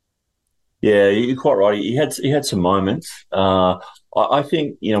 Yeah, you're quite right. He had some moments. I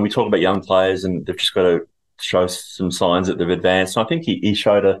think we talk about young players and they've just got to show some signs that they've advanced. And I think he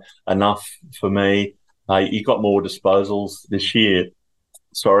showed enough for me. He got more disposals this year,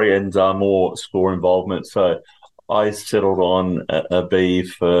 and more score involvement. So I settled on a B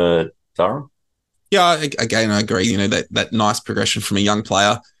for Durham. Yeah, again, I agree. That nice progression from a young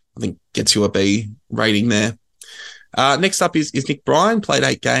player, I think, gets you a B rating there. Next up is Nick Bryan, played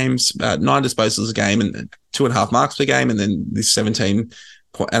 8 games, 9 disposals a game and 2.5 marks per game, and then this 17.5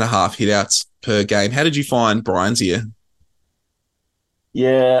 hitouts per game. How did you find Bryan's year?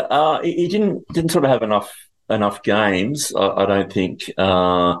 Yeah, he didn't sort of have enough games. I don't think.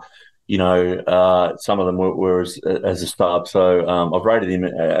 Some of them were as a sub. So I've rated him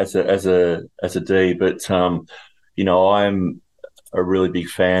as a D. But I'm a really big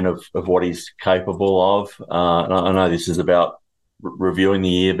fan of what he's capable of. And I know this is about reviewing the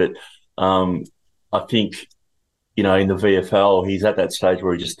year, but I think, in the VFL, he's at that stage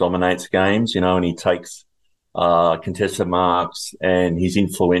where he just dominates games, and he takes contested marks and he's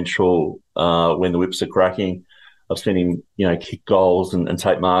influential when the whips are cracking. I've seen him, kick goals and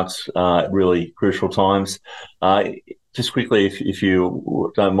take marks at really crucial times. Just quickly, if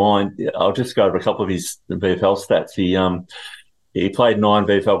you don't mind, I'll just go over a couple of his VFL stats. He played 9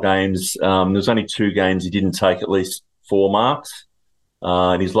 VFL games. There's only 2 games he didn't take at least 4 marks,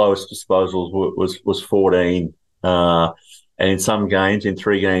 and his lowest disposals was 14. And in some games, in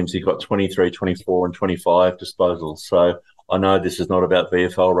 3 games, he got 23, 24, and 25 disposals. So I know this is not about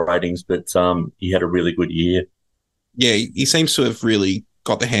VFL ratings, but he had a really good year. Yeah, he seems to have really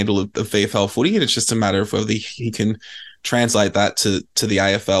got the handle of the VFL footy, and it's just a matter of whether he can translate that to the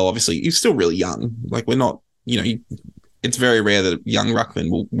AFL. Obviously, he's still really young. Like, we're not, it's very rare that a young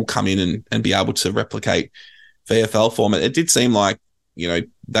ruckman will come in and be able to replicate VFL format. It did seem like,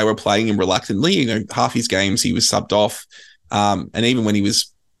 they were playing him reluctantly. Half his games he was subbed off. And even when he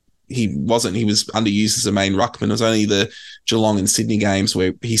was underused as a main ruckman. It was only the Geelong and Sydney games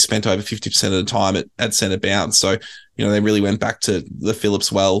where he spent over 50% of the time at centre bounce. So, they really went back to the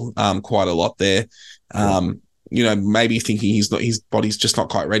Phillips well quite a lot there. Maybe thinking his body's just not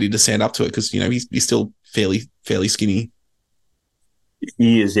quite ready to stand up to it because, he's still fairly skinny.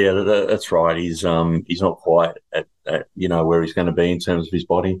 He is, yeah, that's right. He's not quite at where he's going to be in terms of his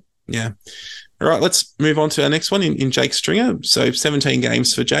body. Yeah. All right, let's move on to our next one in Jake Stringer. So 17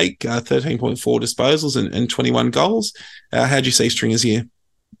 games for Jake, 13.4 disposals and 21 goals. How do you see Stringer's year?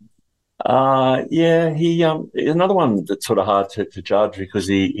 He another one that's sort of hard to judge because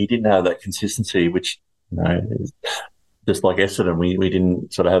he didn't have that consistency, which just like Essendon, we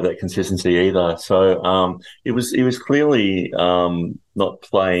didn't sort of have that consistency either. So it was clearly not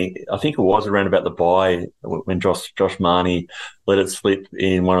playing. I think it was around about the bye when Josh Marnie let it slip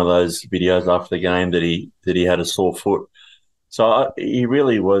in one of those videos after the game that he had a sore foot. So he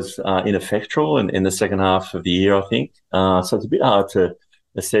really was ineffectual in the second half of the year, I think. So it's a bit hard to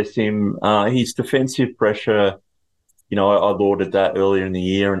assess him. His defensive pressure, I lauded that earlier in the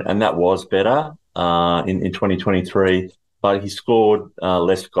year, and that was better in 2023, but he scored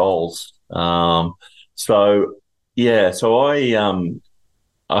less goals. So I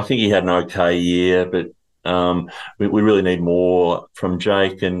think he had an okay year, but we really need more from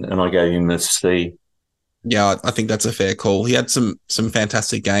Jake, and I gave him a C. Yeah, I think that's a fair call. He had some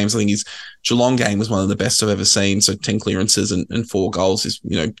fantastic games. I think his Geelong game was one of the best I've ever seen. So 10 clearances and 4 goals is,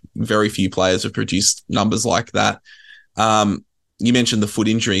 very few players have produced numbers like that. You mentioned the foot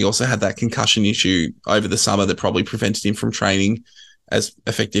injury. He also had that concussion issue over the summer that probably prevented him from training as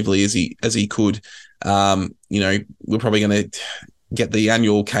effectively as he could. We're probably going to get the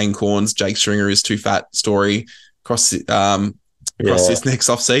annual Kane Corns, Jake Stringer is too fat story across this next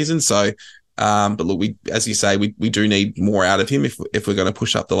off season. So, but look, as you say, we do need more out of him if we're going to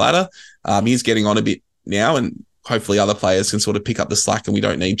push up the ladder. He's getting on a bit now, and hopefully other players can sort of pick up the slack, and we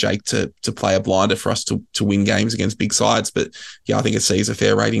don't need Jake to play a blinder for us to win games against big sides. But yeah, I think a C is a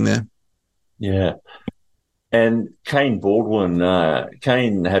fair rating there. Yeah. And Kane Baldwin,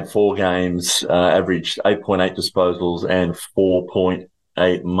 Kane had 4 games, averaged 8.8 disposals and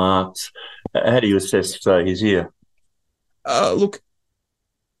 4.8 marks. How do you assess his year? Look,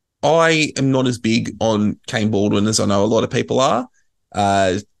 I am not as big on Kane Baldwin as I know a lot of people are.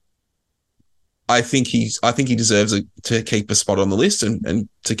 I think he deserves to keep a spot on the list and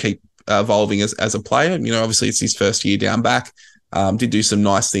to keep evolving as a player. Obviously it's his first year down back. Did do some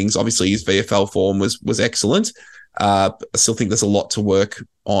nice things. Obviously his VFL form was excellent. I still think there's a lot to work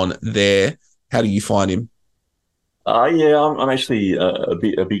on there. How do you find him? I'm actually a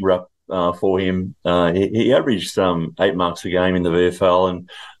big rep for him. He averaged 8 marks a game in the VFL, and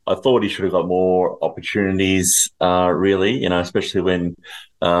I thought he should have got more opportunities, really, especially when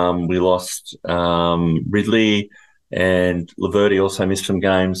we lost Ridley, and Laverty also missed some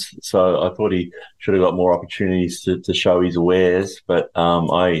games. So I thought he should have got more opportunities to show his wares, but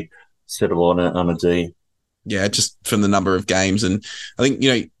I settled on a D. Yeah, just from the number of games. And I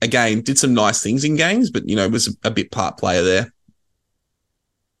think, again, did some nice things in games, but, was a bit part player there.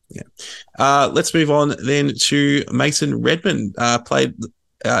 Yeah. Let's move on then to Mason Redman. Played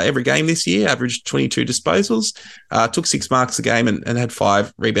every game this year, averaged 22 disposals, took 6 marks a game and had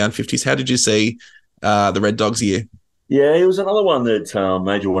 5 rebound 50s. How did you see the Red Dogs here? Yeah, he was another one that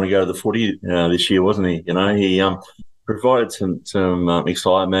made you want to go to the footy this year, wasn't he? He provided some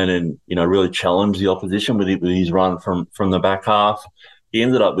excitement and, really challenged the opposition with his run from the back half. He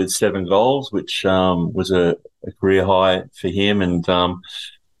ended up with 7 goals, which was a career high for him, and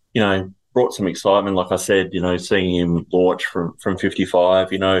brought some excitement. Like I said, seeing him launch from 55.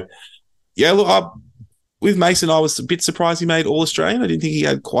 Yeah, look, with Mason, I was a bit surprised he made All-Australian. I didn't think he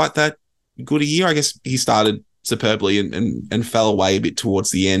had quite that good a year. I guess he started superbly and fell away a bit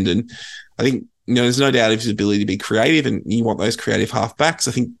towards the end. And I think, there's no doubt of his ability to be creative, and you want those creative halfbacks.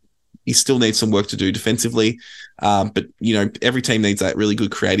 I think he still needs some work to do defensively. But, every team needs that really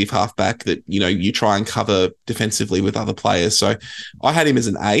good creative halfback that, you try and cover defensively with other players. So I had him as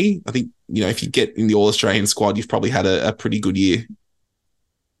an A. I think, if you get in the All-Australian squad, you've probably had a pretty good year.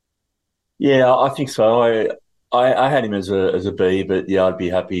 Yeah, I think so. I had him as a B, but yeah, I'd be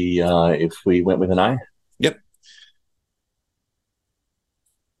happy if we went with an A. Yep.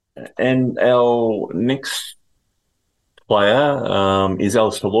 And our next player is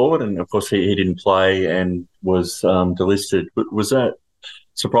Alistair Lord, and of course he didn't play and was delisted. Was that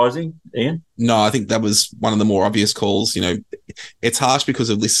surprising, Ian? No, I think that was one of the more obvious calls. It's harsh because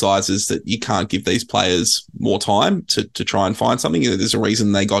of list sizes that you can't give these players more time to try and find something. There's a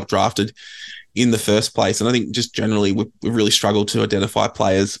reason they got drafted in the first place. And I think just generally we've really struggled to identify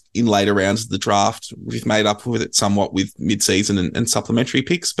players in later rounds of the draft. We've made up with it somewhat with mid-season and supplementary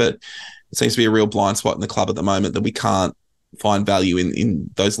picks, but it seems to be a real blind spot in the club at the moment that we can't find value in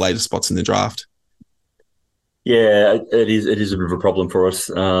those later spots in the draft. Yeah, it is. It is a bit of a problem for us.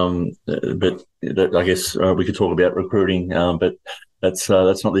 But I guess we could talk about recruiting. But that's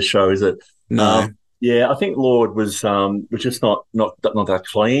not this show, is it? No. Yeah, I think Lord was just not that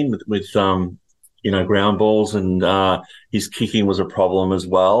clean with ground balls, and his kicking was a problem as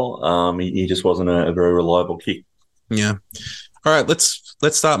well. He just wasn't a very reliable kick. Yeah. All right, let's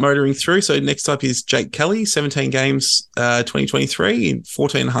start motoring through. So next up is Jake Kelly, 17 games, 2023,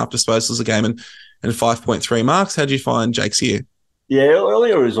 14 and a half disposals a game and 5.3 marks. How did you find Jake's year? Yeah,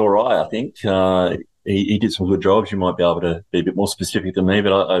 earlier he was all right, I think. He did some good jobs. You might be able to be a bit more specific than me,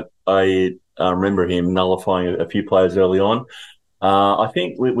 but I remember him nullifying a few players early on. I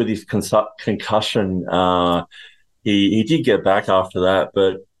think with his concussion, he did get back after that,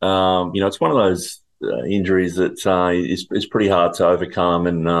 but it's one of those injuries that is pretty hard to overcome,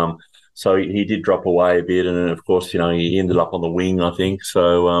 and so he did drop away a bit, and of course, he ended up on the wing, I think.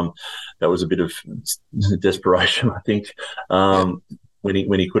 So that was a bit of desperation, I think, when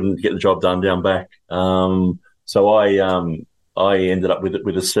he couldn't get the job done down back. So I ended up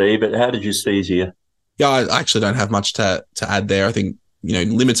with a C. But how did you see his year? Yeah, I actually don't have much to add there. I think,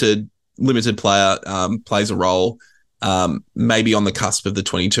 limited player, plays a role, maybe on the cusp of the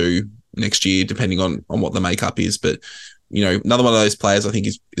 22 next year, depending on what the makeup is. But, another one of those players I think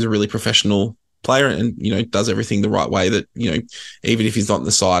is a really professional player and, does everything the right way that, even if he's not in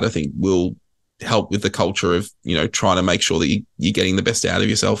the side, I think will help with the culture of, trying to make sure that you're getting the best out of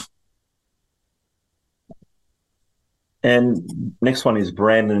yourself. And next one is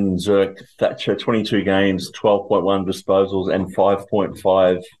Brandon Zerk-Thatcher, 22 games, 12.1 disposals and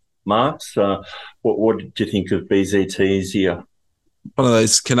 5.5 marks. What did you think of BZT's year? One of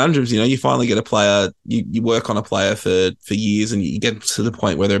those conundrums, you finally get a player, you work on a player for years and you get to the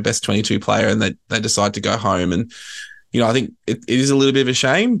point where they're a best 22 player and they decide to go home. And, I think it is a little bit of a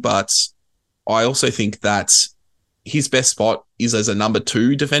shame, but I also think that his best spot is as a number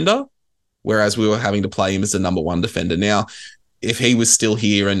 2 defender, whereas we were having to play him as the number 1 defender. Now, if he was still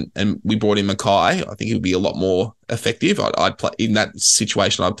here and we brought in Mackay, I think he would be a lot more effective. I'd play in that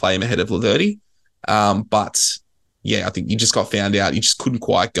situation. I'd play him ahead of Laverty. But yeah, I think you just got found out. You just couldn't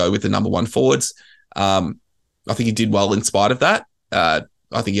quite go with the number 1 forwards. I think he did well in spite of that. I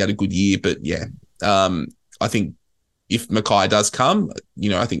think he had a good year, but yeah, I think if Mackay does come,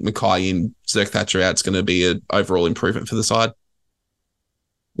 I think Mackay in Zerk-Thatcher out is going to be an overall improvement for the side.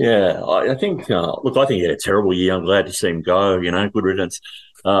 Yeah, I think, I think he had a terrible year. I'm glad to see him go, good riddance.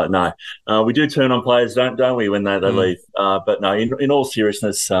 No, we do turn on players, don't we, when they leave? But no, in all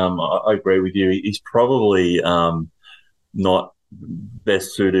seriousness, I agree with you. He's probably not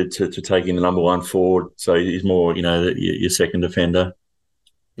best suited to taking the number 1 forward. So he's more, your second defender.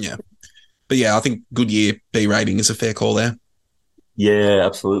 Yeah. But yeah, I think good year B rating is a fair call there. Yeah,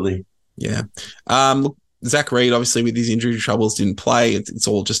 absolutely. Yeah. Look, Zach Reid, obviously with his injury troubles, didn't play. It's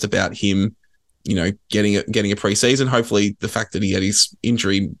all just about him, getting a pre-season. Hopefully the fact that he had his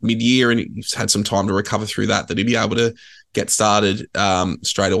injury mid-year and he's had some time to recover through that he'd be able to get started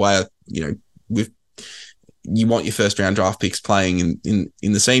straight away. You want your first round draft picks playing in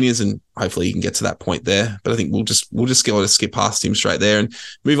the seniors, and hopefully you can get to that point there. But I think we'll just go to skip past him straight there and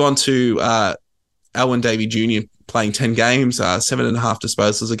move on to Alwyn Davey Jr. playing 10 games, 7.5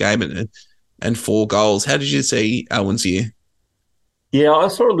 disposals a game and 4 goals. How did you see Alwyn's year? Yeah, I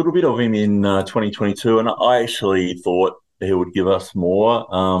saw a little bit of him in 2022, and I actually thought he would give us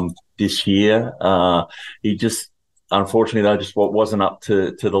more this year. He just, unfortunately, though, just wasn't up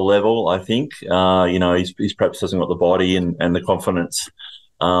to the level, I think. He's perhaps hasn't got the body and the confidence.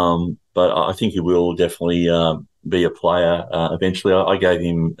 But I think he will definitely be a player eventually. I gave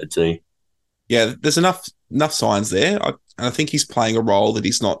him a D. Yeah, there's enough signs there. I think he's playing a role that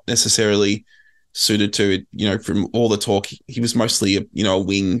he's not necessarily suited to. From all the talk, he was mostly a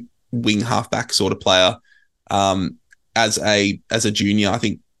wing halfback sort of player. As a junior, I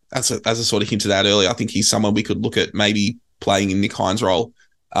think as I sort of hinted at earlier, I think he's someone we could look at maybe playing in Nick Hines' role.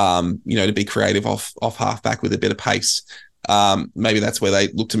 To be creative off halfback with a bit of pace. Maybe that's where they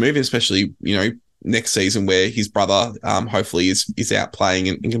look to move him, especially next season where his brother hopefully is out playing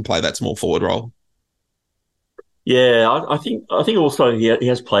and can play that small forward role. Yeah, I think also he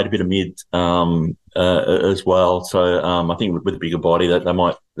has played a bit of mid as well. So I think with a bigger body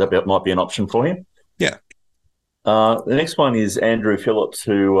that might be an option for him. Yeah. The next one is Andrew Phillips,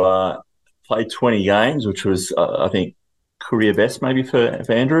 who played 20 games, which was I think career best maybe for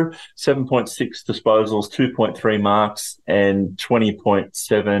Andrew. 7.6 disposals, 2.3 marks, and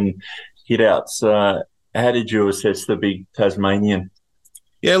 20.7 hitouts. How did you assess the big Tasmanian?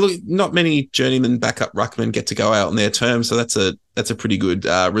 Yeah, look, not many journeyman backup ruckmen get to go out on their term, so that's a pretty good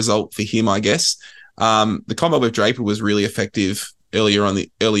result for him, I guess. The combo with Draper was really effective early on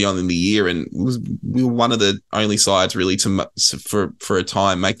in the year, and we were one of the only sides really to for a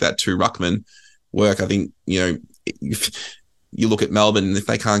time make that 2 ruckman work. I think if you look at Melbourne, and if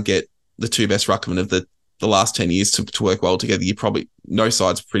they can't get the 2 best ruckmen of the last 10 years to work well together, no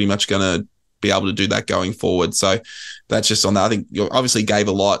side's pretty much going to be able to do that going forward. So that's just on that. I think you obviously gave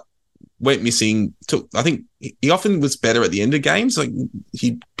a lot, went missing. I think he often was better at the end of games. Like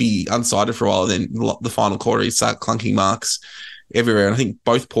he'd be unsighted for a while, and then the final quarter he'd start clunking marks everywhere. And I think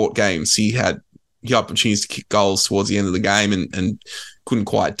both Port games he had opportunities to kick goals towards the end of the game and couldn't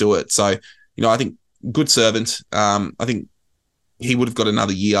quite do it. So I think good servant. I think he would have got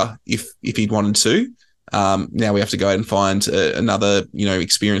another year if he'd wanted to. Now we have to go ahead and find another,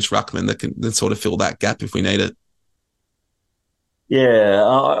 experienced ruckman that can sort of fill that gap if we need it. Yeah,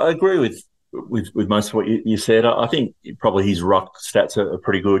 I agree with most of what you said. I think probably his ruck stats are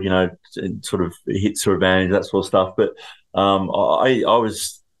pretty good, sort of hits to advantage, that sort of stuff. But I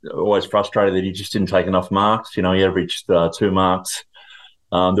was always frustrated that he just didn't take enough marks. He averaged 2 marks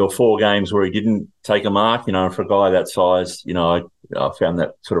There were 4 games where he didn't take a mark. For a guy that size, I found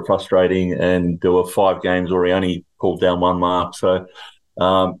that sort of frustrating. And there were 5 games where he only pulled down 1 mark. So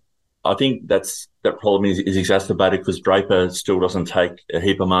I think that problem is exacerbated because Draper still doesn't take a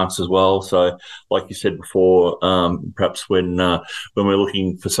heap of marks as well. So, like you said before, perhaps when we're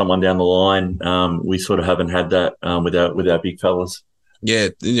looking for someone down the line, we sort of haven't had that with our big fellas. Yeah,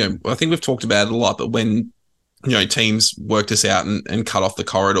 I think we've talked about it a lot, but when teams worked us out and cut off the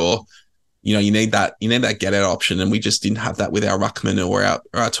corridor, you need that get out option, and we just didn't have that with our ruckman or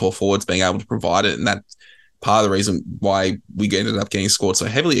our tall forwards being able to provide it, and that. Part of the reason why we ended up getting scored so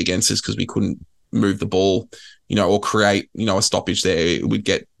heavily against is because we couldn't move the ball, or create, a stoppage there. We'd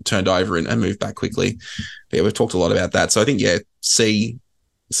get turned over and move back quickly. But yeah, we've talked a lot about that. So I think, C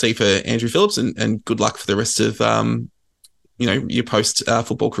for Andrew Phillips and good luck for the rest of, your post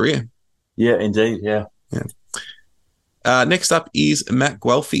football career. Yeah, indeed. Yeah. Next up is Matt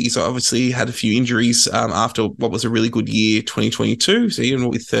Guelfi. So obviously had a few injuries after what was a really good year, 2022. So even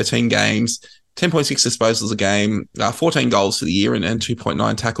with 13 games, 10.6 disposals a game, 14 goals for the year and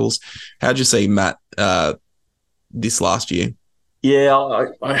 2.9 tackles. How'd you see Matt this last year? Yeah,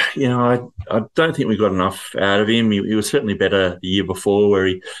 I don't think we got enough out of him. He was certainly better the year before, where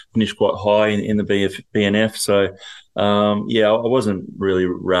he finished quite high in the BNF. So, I wasn't really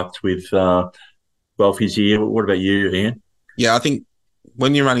wrapped with Guelfi's year. What about you, Ian? Yeah, I think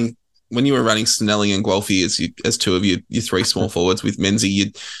when you were running Snelling and Guelfi as two of your 3 small forwards with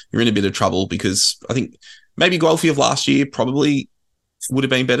Menzie, you're in a bit of trouble, because I think maybe Guelfi of last year probably would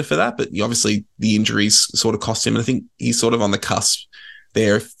have been better for that, but obviously the injuries sort of cost him. And I think he's sort of on the cusp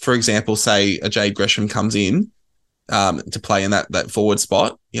there. For example, say a Jade Gresham comes in to play in that forward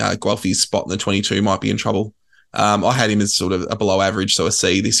spot. Guelfi's spot in the 22 might be in trouble. I had him as sort of a below average, so a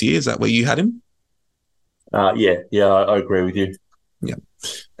C this year. Is that where you had him? Yeah, I agree with you. Yeah.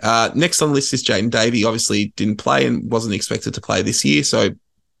 Next on the list is Jaden Davey. Obviously didn't play and wasn't expected to play this year, so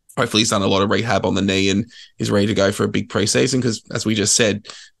hopefully he's done a lot of rehab on the knee and is ready to go for a big preseason, because as we just said,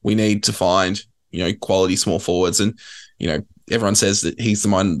 we need to find, quality small forwards. And, everyone says that he's the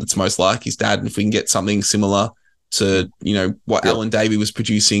one that's most like his dad. And if we can get something similar to, what Alan Davey was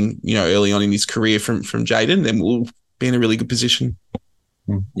producing, early on in his career from Jaden, then we'll be in a really good position.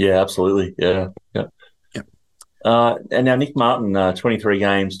 Yeah, absolutely. Yeah. And now Nick Martin, 23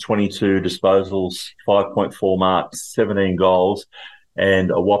 games, 22 disposals, 5.4 marks, 17 goals,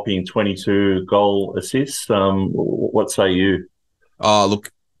 and a whopping 22 goal assists. What say you? Oh,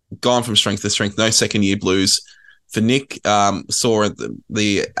 look, gone from strength to strength. No second-year blues for Nick. Saw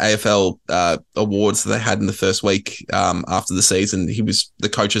the AFL awards that they had in the first week after the season. The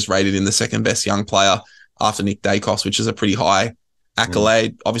coaches rated him the second best young player after Nick Dacos, which is a pretty high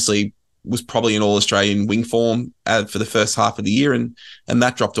accolade. Obviously, was probably in All-Australian wing form for the first half of the year, and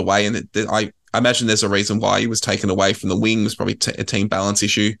that dropped away. And I imagine there's a reason why he was taken away from the wing. It was probably a team balance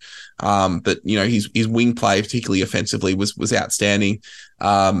issue. But his wing play, particularly offensively, was outstanding.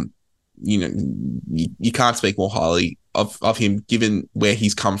 You can't speak more highly of him, given where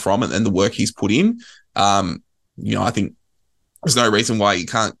he's come from and the work he's put in. I think there's no reason why you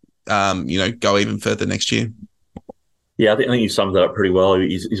can't go even further next year. Yeah, I think you summed that up pretty well.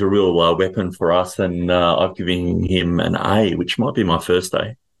 He's a real weapon for us, and I've given him an A, which might be my first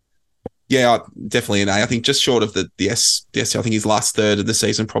A. Yeah, definitely an A. I think just short of the S. I think his last third of the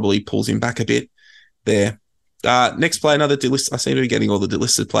season probably pulls him back a bit there. Next player, another delist. I seem to be getting all the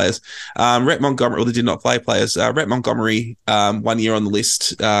delisted players. Rhett Montgomery, or the did not play players. Rhett Montgomery, 1 year on the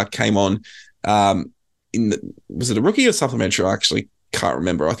list, came on. Was it a rookie or supplementary? I actually can't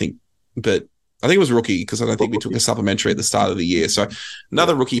remember. I think it was rookie, because I don't think we took a supplementary at the start of the year. So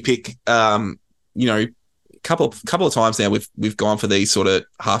another rookie pick. Couple of times now we've gone for these sort of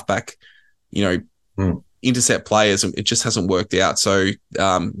halfback, intercept players, and it just hasn't worked out. So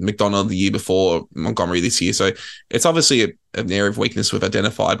McDonald the year before, Montgomery this year. So it's obviously an area of weakness we've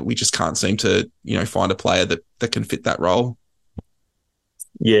identified, but we just can't seem to find a player that can fit that role.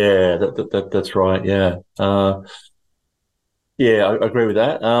 Yeah, that's right. Yeah. Yeah, I agree with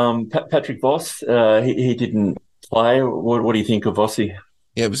that. Patrick Voss, he didn't play. What do you think of Vossi?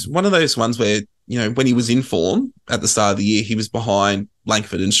 Yeah, it was one of those ones where, when he was in form at the start of the year, he was behind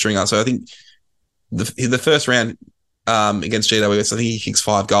Langford and Stringer. So I think the first round against GWS, I think he kicks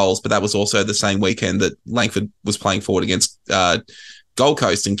 5 goals, but that was also the same weekend that Langford was playing forward against Gold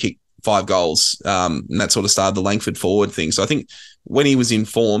Coast and kicked 5 goals. And that sort of started the Langford forward thing. So I think when he was in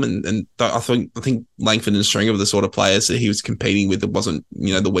form, and I think Langford and Stringer were the sort of players that he was competing with. It wasn't,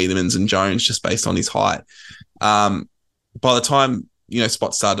 the Wiedemans and Jones, just based on his height. By the time,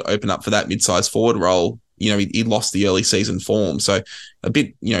 spots started to open up for that mid-sized forward role, he lost the early season form. So a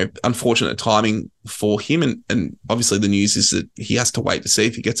bit, unfortunate timing for him. And obviously the news is that he has to wait to see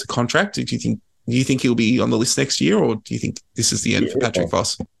if he gets a contract. Do you think he'll be on the list next year, or do you think this is the end for Patrick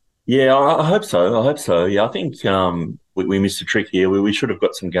Voss? Yeah, I hope so. I hope so. Yeah, I think we missed a trick here. We should have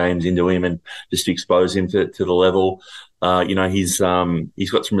got some games into him and just expose him to the level. He's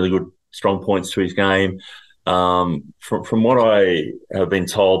got some really good strong points to his game. From what I have been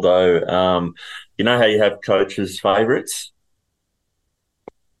told, though, you know how you have coaches' favourites?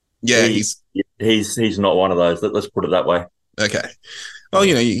 Yeah, he's not one of those. Let's put it that way. Okay. Well,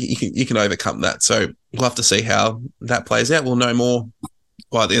 you can overcome that. So we'll have to see how that plays out. We'll know more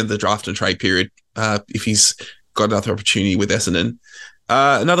by the end of the draft and trade period if he's got another opportunity with Essendon.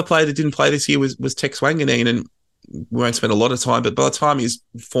 Another player that didn't play this year was Tex Wanganeen, and we won't spend a lot of time, but by the time his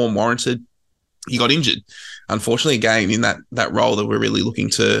form warranted, he got injured. Unfortunately, again, in that role that we're really looking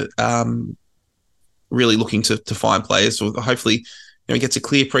to find players. So hopefully, he gets a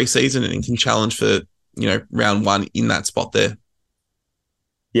clear preseason and can challenge for round one in that spot there.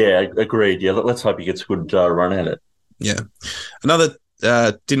 Yeah, agreed. Yeah, let's hope he gets a good run at it. Yeah. Another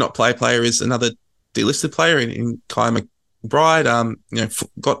did not play player is another delisted player in Kai McBride.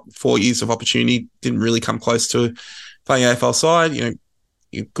 Got 4 years of opportunity, didn't really come close to playing AFL side.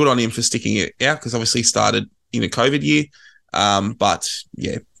 Good on him for sticking it out because obviously he started in a COVID year. But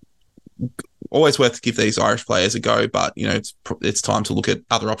yeah, always worth to give these Irish players a go. But it's time to look at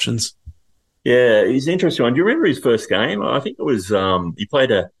other options. Yeah, he's an interesting one. Do you remember his first game? I think it was he played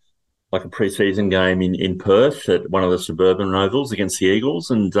a pre-season game in Perth at one of the suburban ovals against the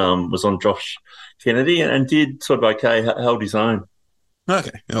Eagles, and was on Josh Kennedy and did sort of okay, held his own.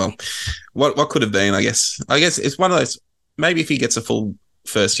 Okay, well, what could have been? I guess it's one of those. Maybe if he gets a full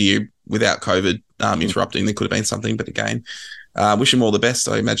first year without COVID interrupting, there could have been something. But again, wish him all the best.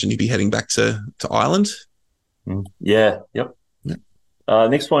 I imagine he'd be heading back to Ireland. Yeah. Yep.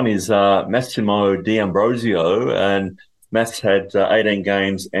 Next one is Massimo D'Ambrosio, and Mass had 18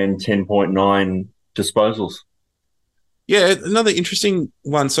 games and 10.9 disposals. Yeah, another interesting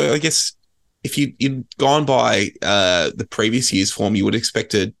one. So I guess if you'd gone by the previous year's form, you would have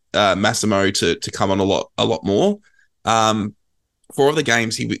expected Massimo to come on a lot more. 4 of the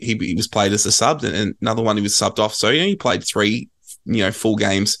games he was played as a sub, and another one he was subbed off. So he played 3 full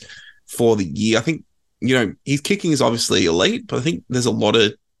games for the year. I think his kicking is obviously elite, but I think there's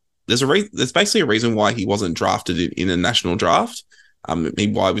basically a reason why he wasn't drafted in a national draft. Why he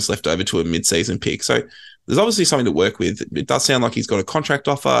was left over to a mid-season pick. So there's obviously something to work with. It does sound like he's got a contract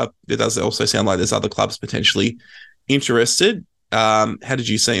offer. It does also sound like there's other clubs potentially interested. How did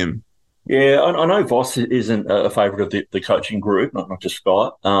you see him? Yeah, I know Voss isn't a favourite of the coaching group, not just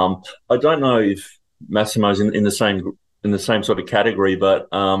Scott. I don't know if Massimo's in the same sort of category, but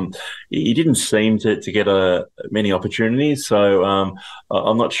he didn't seem to get many opportunities. So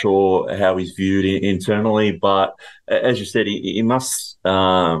I'm not sure how he's viewed internally. But as you said, he must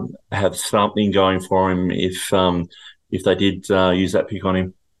have something going for him if they did use that pick on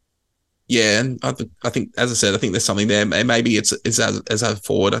him. Yeah, and I think, as I said, I think there's something there. Maybe it's as a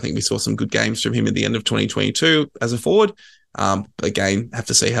forward. I think we saw some good games from him at the end of 2022 as a forward. Again, have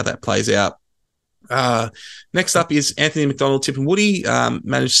to see how that plays out. Next up is Anthony McDonald, Tip and Woody.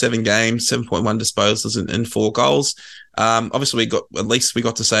 Managed 7 games, 7.1 disposals and 4 goals. Obviously, we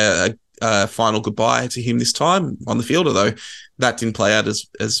got to say a final goodbye to him this time on the field, although that didn't play out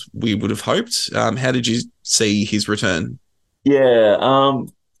as we would have hoped. How did you see his return?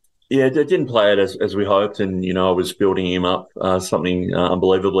 Yeah, it didn't play out as we hoped, and I was building him up something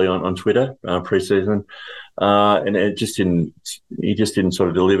unbelievably on Twitter pre-season, and it just didn't. He just didn't sort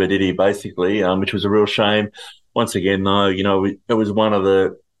of deliver, did he? Basically, which was a real shame. Once again, though, it was one of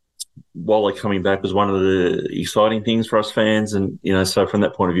the Waller coming back was one of the exciting things for us fans, and so from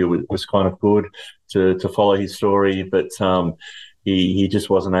that point of view, it was kind of good to follow his story, but he just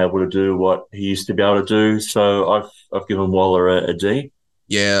wasn't able to do what he used to be able to do. So I've given Waller a D.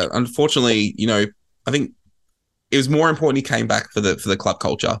 Yeah, unfortunately, I think it was more important he came back for the club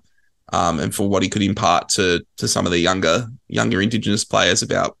culture, and for what he could impart to some of the younger Indigenous players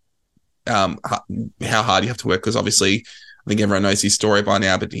about how hard you have to work. Because obviously, I think everyone knows his story by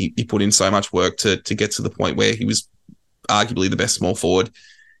now, but he put in so much work to get to the point where he was arguably the best small forward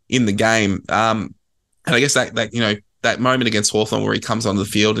in the game. And I guess that moment against Hawthorn where he comes onto the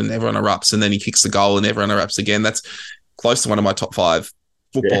field and everyone erupts, and then he kicks the goal and everyone erupts again. That's close to one of my top 5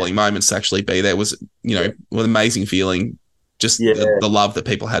 footballing moments to actually be there. Was an amazing feeling, just the love that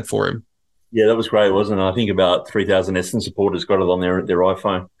people had for him. Yeah, that was great, wasn't it? I think about 3,000 Essendon supporters got it on their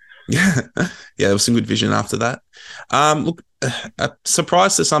iPhone. Yeah, yeah, there was some good vision after that. Look, a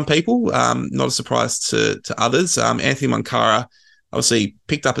surprise to some people, not a surprise to others. Anthony Moncada obviously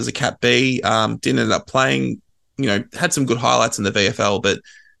picked up as a Cat B, didn't end up playing. Had some good highlights in the VFL, but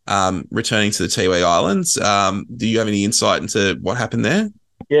returning to the Tiwi Islands. Do you have any insight into what happened there?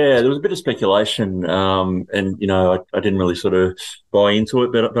 Yeah, there was a bit of speculation, and I didn't really sort of buy into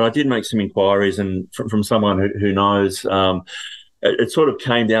it, but I did make some inquiries, and from someone who knows, it sort of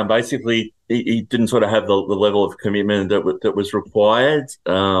came down. Basically, he didn't sort of have the level of commitment that was required.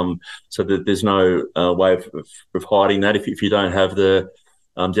 So that there's no way of hiding that. If you don't have the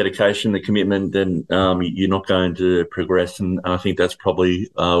dedication, the commitment, then you're not going to progress. And I think that's probably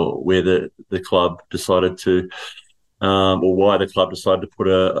where the club decided to. Or why the club decided to put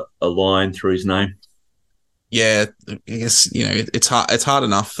a line through his name. Yeah, I guess it's hard. It's hard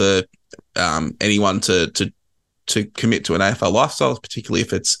enough for anyone to commit to an AFL lifestyle, particularly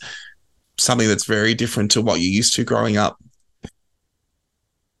if it's something that's very different to what you're used to growing up.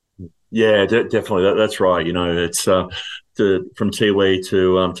 Yeah, definitely. That's right. It's from Tiwi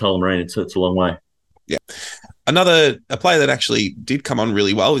to Tullamarine. It's a long way. Yeah. A player that actually did come on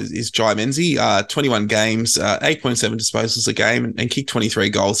really well is Jai Menzie. 21 games, 8.7 disposals a game, and kicked 23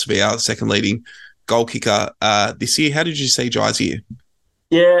 goals to be our second leading goal kicker this year. How did you see Jai's year?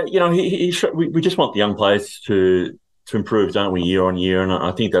 Yeah, we just want the young players to improve, don't we, year on year? And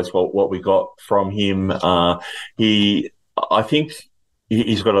I think that's what we got from him. I think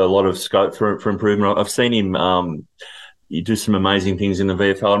he's got a lot of scope for improvement. I've seen him. You do some amazing things in the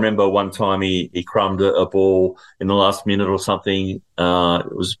VFL. I remember one time he crumbed a ball in the last minute or something. It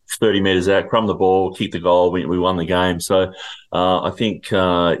was 30 metres out, crumbed the ball, kicked the goal. We won the game. So I think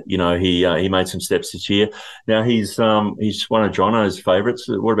he made some steps this year. Now he's one of Jono's favourites.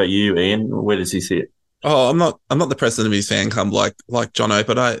 What about you, Ian? Where does he sit? Oh, I'm not the president of his fan club like Jono,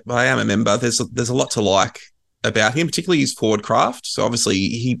 but I am a member. There's a lot to like about him, particularly his forward craft. So obviously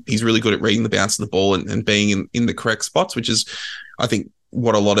he's really good at reading the bounce of the ball and being in the correct spots, which is, I think,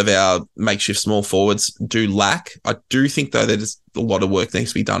 what a lot of our makeshift small forwards do lack. I do think, though, there's a lot of work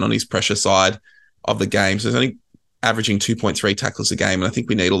needs to be done on his pressure side of the game. So he's only averaging 2.3 tackles a game, and I think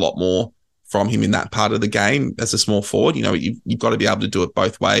we need a lot more from him in that part of the game as a small forward. You've got to be able to do it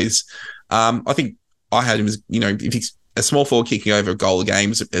both ways. I think I had him as, if he's a small forward kicking over a goal a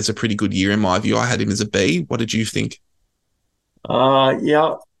game is a pretty good year in my view. I had him as a B. What did you think?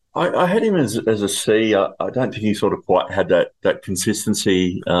 Yeah, I had him as a C. I don't think he sort of quite had that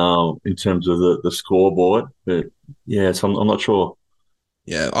consistency in terms of the scoreboard. But yeah, so I'm not sure.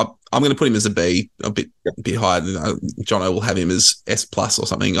 Yeah, I'm going to put him as a B, a bit higher. Jono will have him as S plus or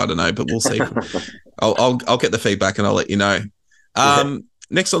something. I don't know, but we'll see. I'll get the feedback and I'll let you know.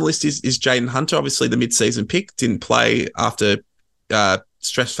 Next on the list is Jaden Hunter, obviously the mid-season pick. Didn't play after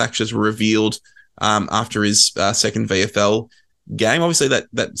stress fractures were revealed after his second VFL game. Obviously,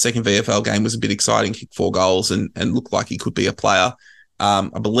 that second VFL game was a bit exciting, kicked 4 goals and looked like he could be a player.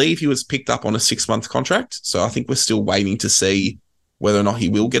 I believe he was picked up on a 6-month contract, so I think we're still waiting to see whether or not he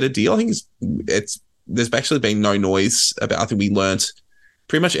will get a deal. I think there's actually been no noise about. I think we learnt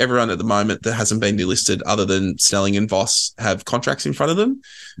pretty much everyone at the moment that hasn't been delisted other than Snelling and Voss have contracts in front of them.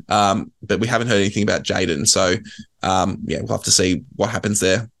 But we haven't heard anything about Jaden. So, we'll have to see what happens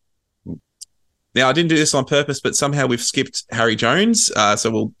there. Now, I didn't do this on purpose, but somehow we've skipped Harry Jones. So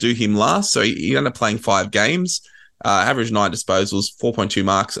we'll do him last. So he ended up playing 5 games, averaged 9 disposals, 4.2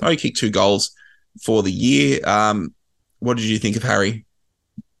 marks, only kicked 2 goals for the year. What did you think of Harry?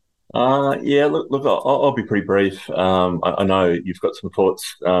 Yeah, look, I'll be pretty brief. I know you've got some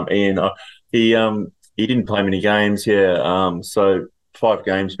thoughts, Ian. He didn't play many games, so 5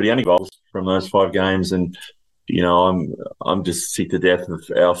 games, but he only goals from those 5 games, and I'm just sick to death of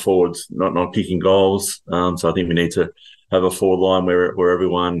our forwards not kicking goals. So I think we need to have a forward line where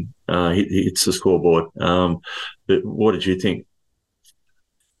everyone hits the scoreboard. But what did you think?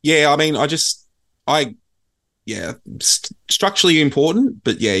 Yeah, I mean, structurally important,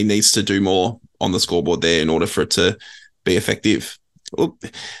 but he needs to do more on the scoreboard there in order for it to be effective. Well,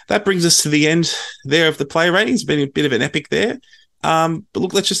 that brings us to the end there of the player ratings. Been a bit of an epic there. But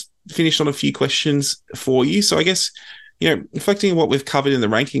look, let's just finish on a few questions for you. So I guess, reflecting on what we've covered in the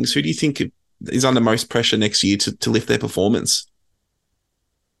rankings, who do you think is under most pressure next year to lift their performance?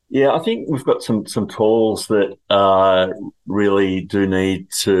 Yeah, I think we've got some tools that really do need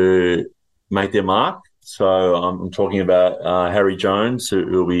to make their mark. So I'm talking about Harry Jones, who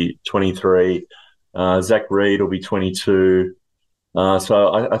will be 23. Zach Reid will be 22.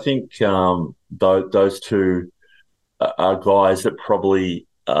 So I think those two are guys that probably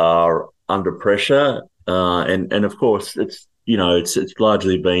are under pressure. And of course, it's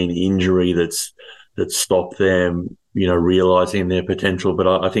largely been injury that's stopped them, realising their potential.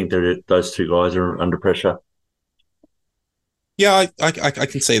 But I think those two guys are under pressure. Yeah, I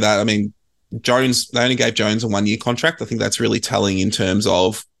can see that. I mean, Jones, they only gave Jones a 1-year contract. I think that's really telling in terms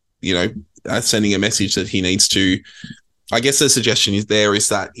of, sending a message that he needs to. I guess the suggestion is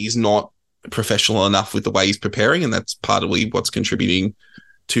that he's not professional enough with the way he's preparing, and that's partly what's contributing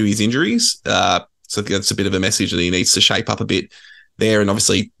to his injuries. So that's a bit of a message that he needs to shape up a bit there. And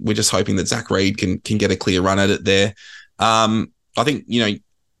obviously, we're just hoping that Zach Reid can get a clear run at it there. I think,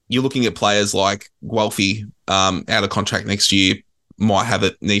 you're looking at players like Guelphy, out of contract next year,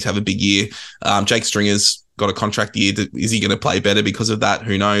 need to have a big year. Jake Stringer's got a contract year. Is he going to play better because of that?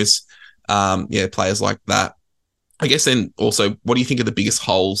 Who knows? Players like that. I guess then also, what do you think are the biggest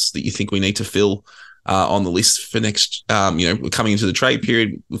holes that you think we need to fill on the list for next, we're coming into the trade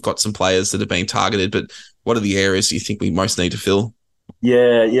period. We've got some players that have been targeted, but what are the areas you think we most need to fill?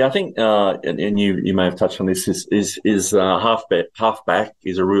 Yeah. I think, and you may have touched on this, is halfback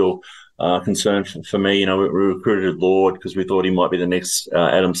is a real concern for me. We recruited Lord because we thought he might be the next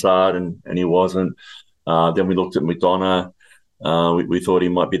Adam Sard, and he wasn't. Then we looked at McDonough. We thought he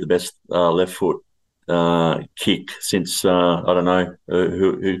might be the best left foot kick since I don't know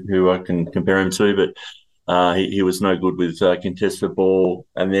who I can compare him to, but he was no good with contested ball.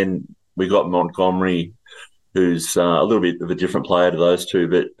 And then we got Montgomery, who's a little bit of a different player to those two,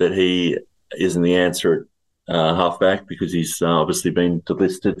 but he isn't the answer at halfback because he's obviously been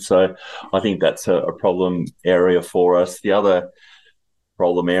delisted. So I think that's a problem area for us. The other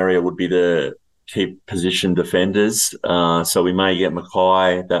problem area would be the key position defenders. So we may get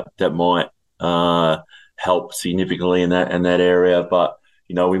Mackay that might help significantly in that area, but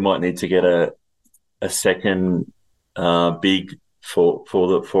we might need to get a second big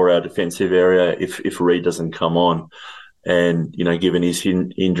for our defensive area if Reid doesn't come on. And given his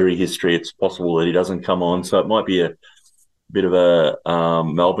injury history, it's possible that he doesn't come on. So it might be a bit of a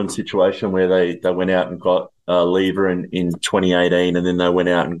Melbourne situation where they went out and got Lever in 2018, and then they went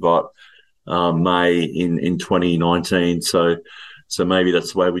out and got May in 2019. So maybe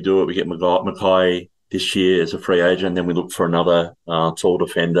that's the way we do it. We get Mackay this year as a free agent, and then we look for another tall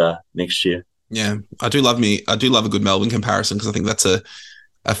defender next year. Yeah, I do love a good Melbourne comparison because I think that's a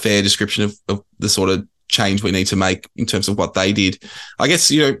fair description of the sort of change we need to make in terms of what they did. I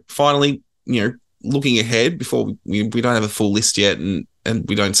guess, finally, looking ahead before we don't have a full list yet and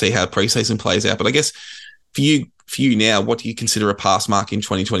we don't see how preseason plays out. But I guess for you now, what do you consider a pass mark in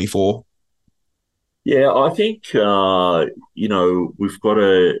 2024? Yeah, I think, we've got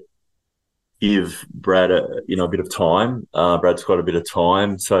to give Brad a bit of time. Brad's got a bit of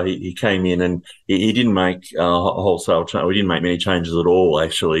time. So he came in and he didn't make a wholesale change. We didn't make many changes at all,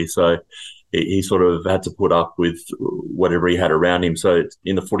 actually. So he sort of had to put up with whatever he had around him. So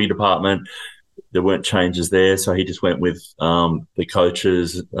in the footy department, there weren't changes there. So he just went with the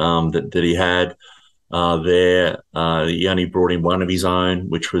coaches that he had there. He only brought in one of his own,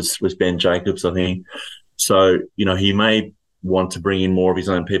 which was Ben Jacobs, I think. So, he may want to bring in more of his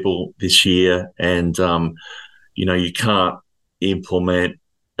own people this year. And, you can't implement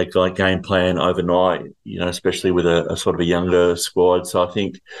a game plan overnight, especially with a sort of a younger squad. So I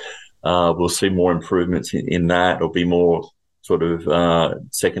think we'll see more improvements in that. It'll be more sort of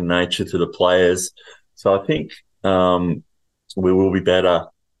second nature to the players. So I think we will be better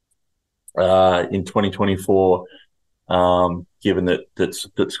in 2024, given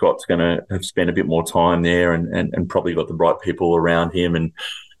that Scott's going to have spent a bit more time there and probably got the right people around him and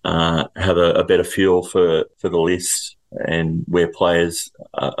have a better feel for the list and where players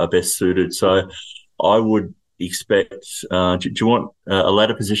are best suited. So I would expect, do you want a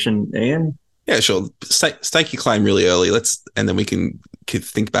ladder position, Ian? Yeah, sure. Stake your claim really early. And then we can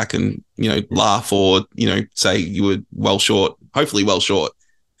think back and, laugh or, say you were well short, hopefully well short.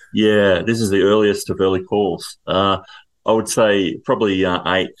 Yeah, this is the earliest of early calls. I would say probably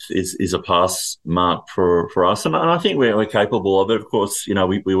eighth is a pass mark for us, and I think we're capable of it. Of course,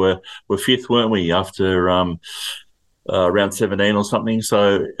 we were fifth, weren't we, after round 17 or something?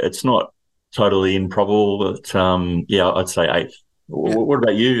 So it's not totally improbable, but I'd say eighth. Yeah. What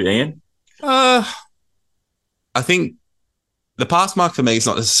about you, Ian? I think the pass mark for me is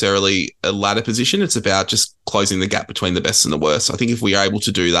not necessarily a ladder position. It's about just closing the gap between the best and the worst. I think if we are able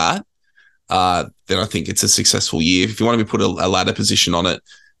to do that, then I think it's a successful year. If you want to put a ladder position on it,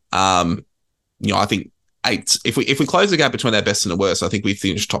 I think eighth. If we close the gap between our best and the worst, I think we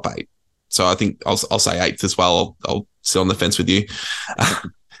finish top 8. So I think I'll say eighth as well. I'll sit on the fence with you.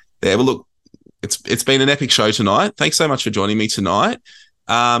 Well, look, it's been an epic show tonight. Thanks so much for joining me tonight.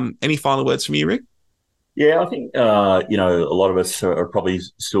 Any final words from you, Rick? Yeah, I think a lot of us are probably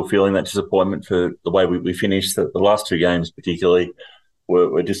still feeling that disappointment for the way we finished. The last two games, particularly,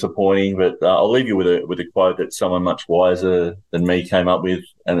 were disappointing. But I'll leave you with a quote that someone much wiser than me came up with,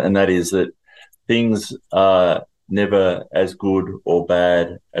 and that is that things are never as good or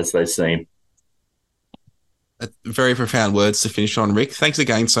bad as they seem. Very profound words to finish on, Rick. Thanks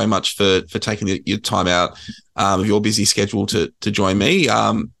again so much for taking your time out of your busy schedule to join me.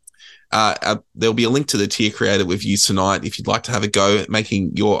 There'll be a link to the tier creator we've used tonight if you'd like to have a go at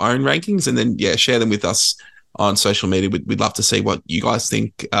making your own rankings, and then share them with us on social media. We'd love to see what you guys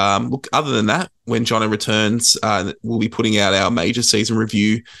think. Look, other than that, when Jono returns, we'll be putting out our major season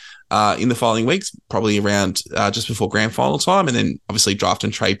review in the following weeks, probably around just before grand final time, and then obviously draft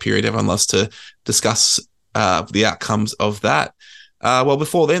and trade period. Everyone loves to discuss the outcomes of that. Well,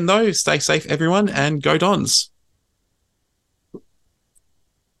 before then, though, stay safe, everyone, and go Dons.